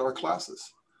taking our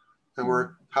classes, and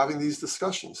we're having these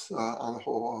discussions on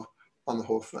the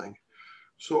whole thing.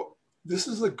 So this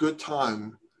is a good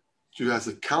time to, as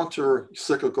a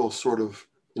counter-cyclical sort of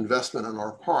investment on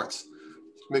our parts,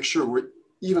 make sure we're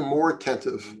even more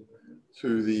attentive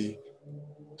to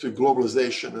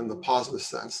globalization in the positive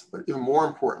sense, but even more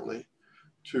importantly,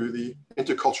 to the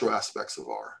intercultural aspects of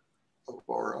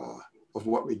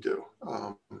what we do.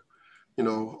 You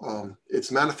know,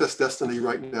 it's manifest destiny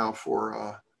right now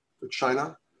for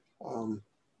China.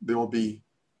 There will be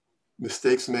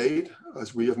mistakes made,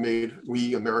 as we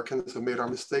Americans have made our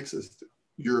mistakes, as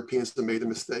Europeans have made the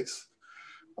mistakes.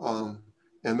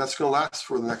 And that's going to last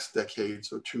for the next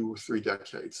decades or 2 or 3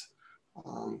 decades.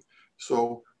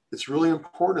 So it's really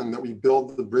important that we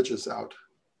build the bridges out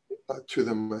to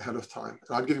them ahead of time.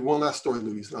 And I'll give you one last story,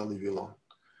 Louise, and I'll leave you alone.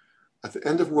 At the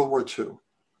end of World War II,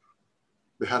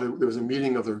 there was a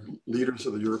meeting of the leaders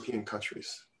of the European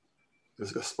countries. There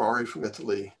was Gaspari from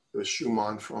Italy. There was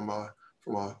Schuman from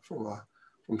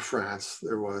France.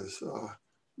 There was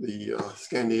the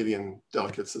Scandinavian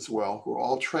delegates as well, who were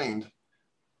all trained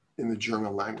in the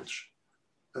German language.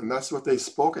 And that's what they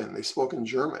spoke in. They spoke in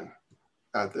German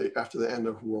after the end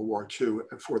of World War II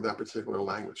for that particular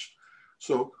language.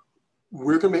 So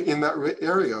we're going to be in that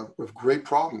area with great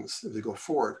problems as we go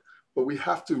forward, but we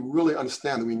have to really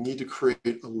understand that we need to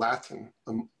create a Latin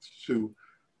to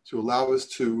allow us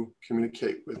to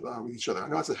communicate with each other. I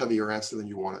know it's a heavier answer than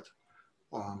you wanted,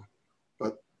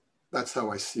 but that's how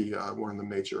I see one of the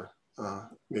major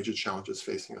challenges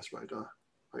facing us right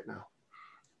now.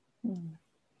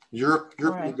 Europe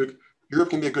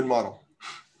can be a good model.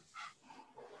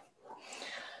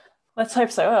 Let's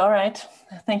hope so. All right.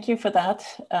 Thank you for that.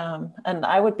 And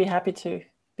I would be happy to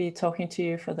be talking to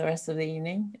you for the rest of the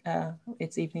evening.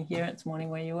 It's evening here, it's morning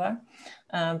where you are.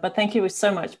 But thank you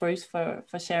so much, Bruce, for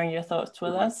sharing your thoughts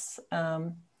with us.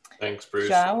 Thanks, Bruce.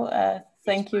 Zhao,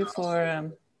 thank you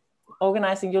for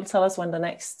organizing. You'll tell us when the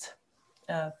next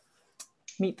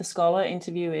Meet the Scholar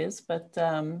interview is. But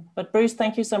Bruce,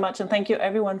 thank you so much. And thank you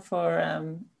everyone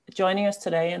for joining us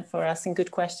today and for asking good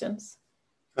questions.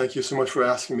 Thank you so much for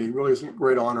asking me. It really is a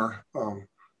great honor,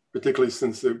 particularly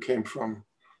since it came from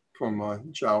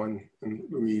Zhao and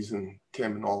Louise and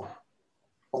Tim and all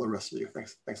the rest of you.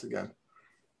 Thanks again.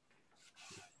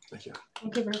 Thank you.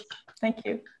 Thank you, Bruce. Thank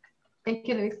you. Thank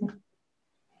you, Louise.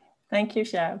 Thank you,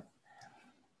 Zhao.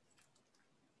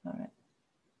 All right.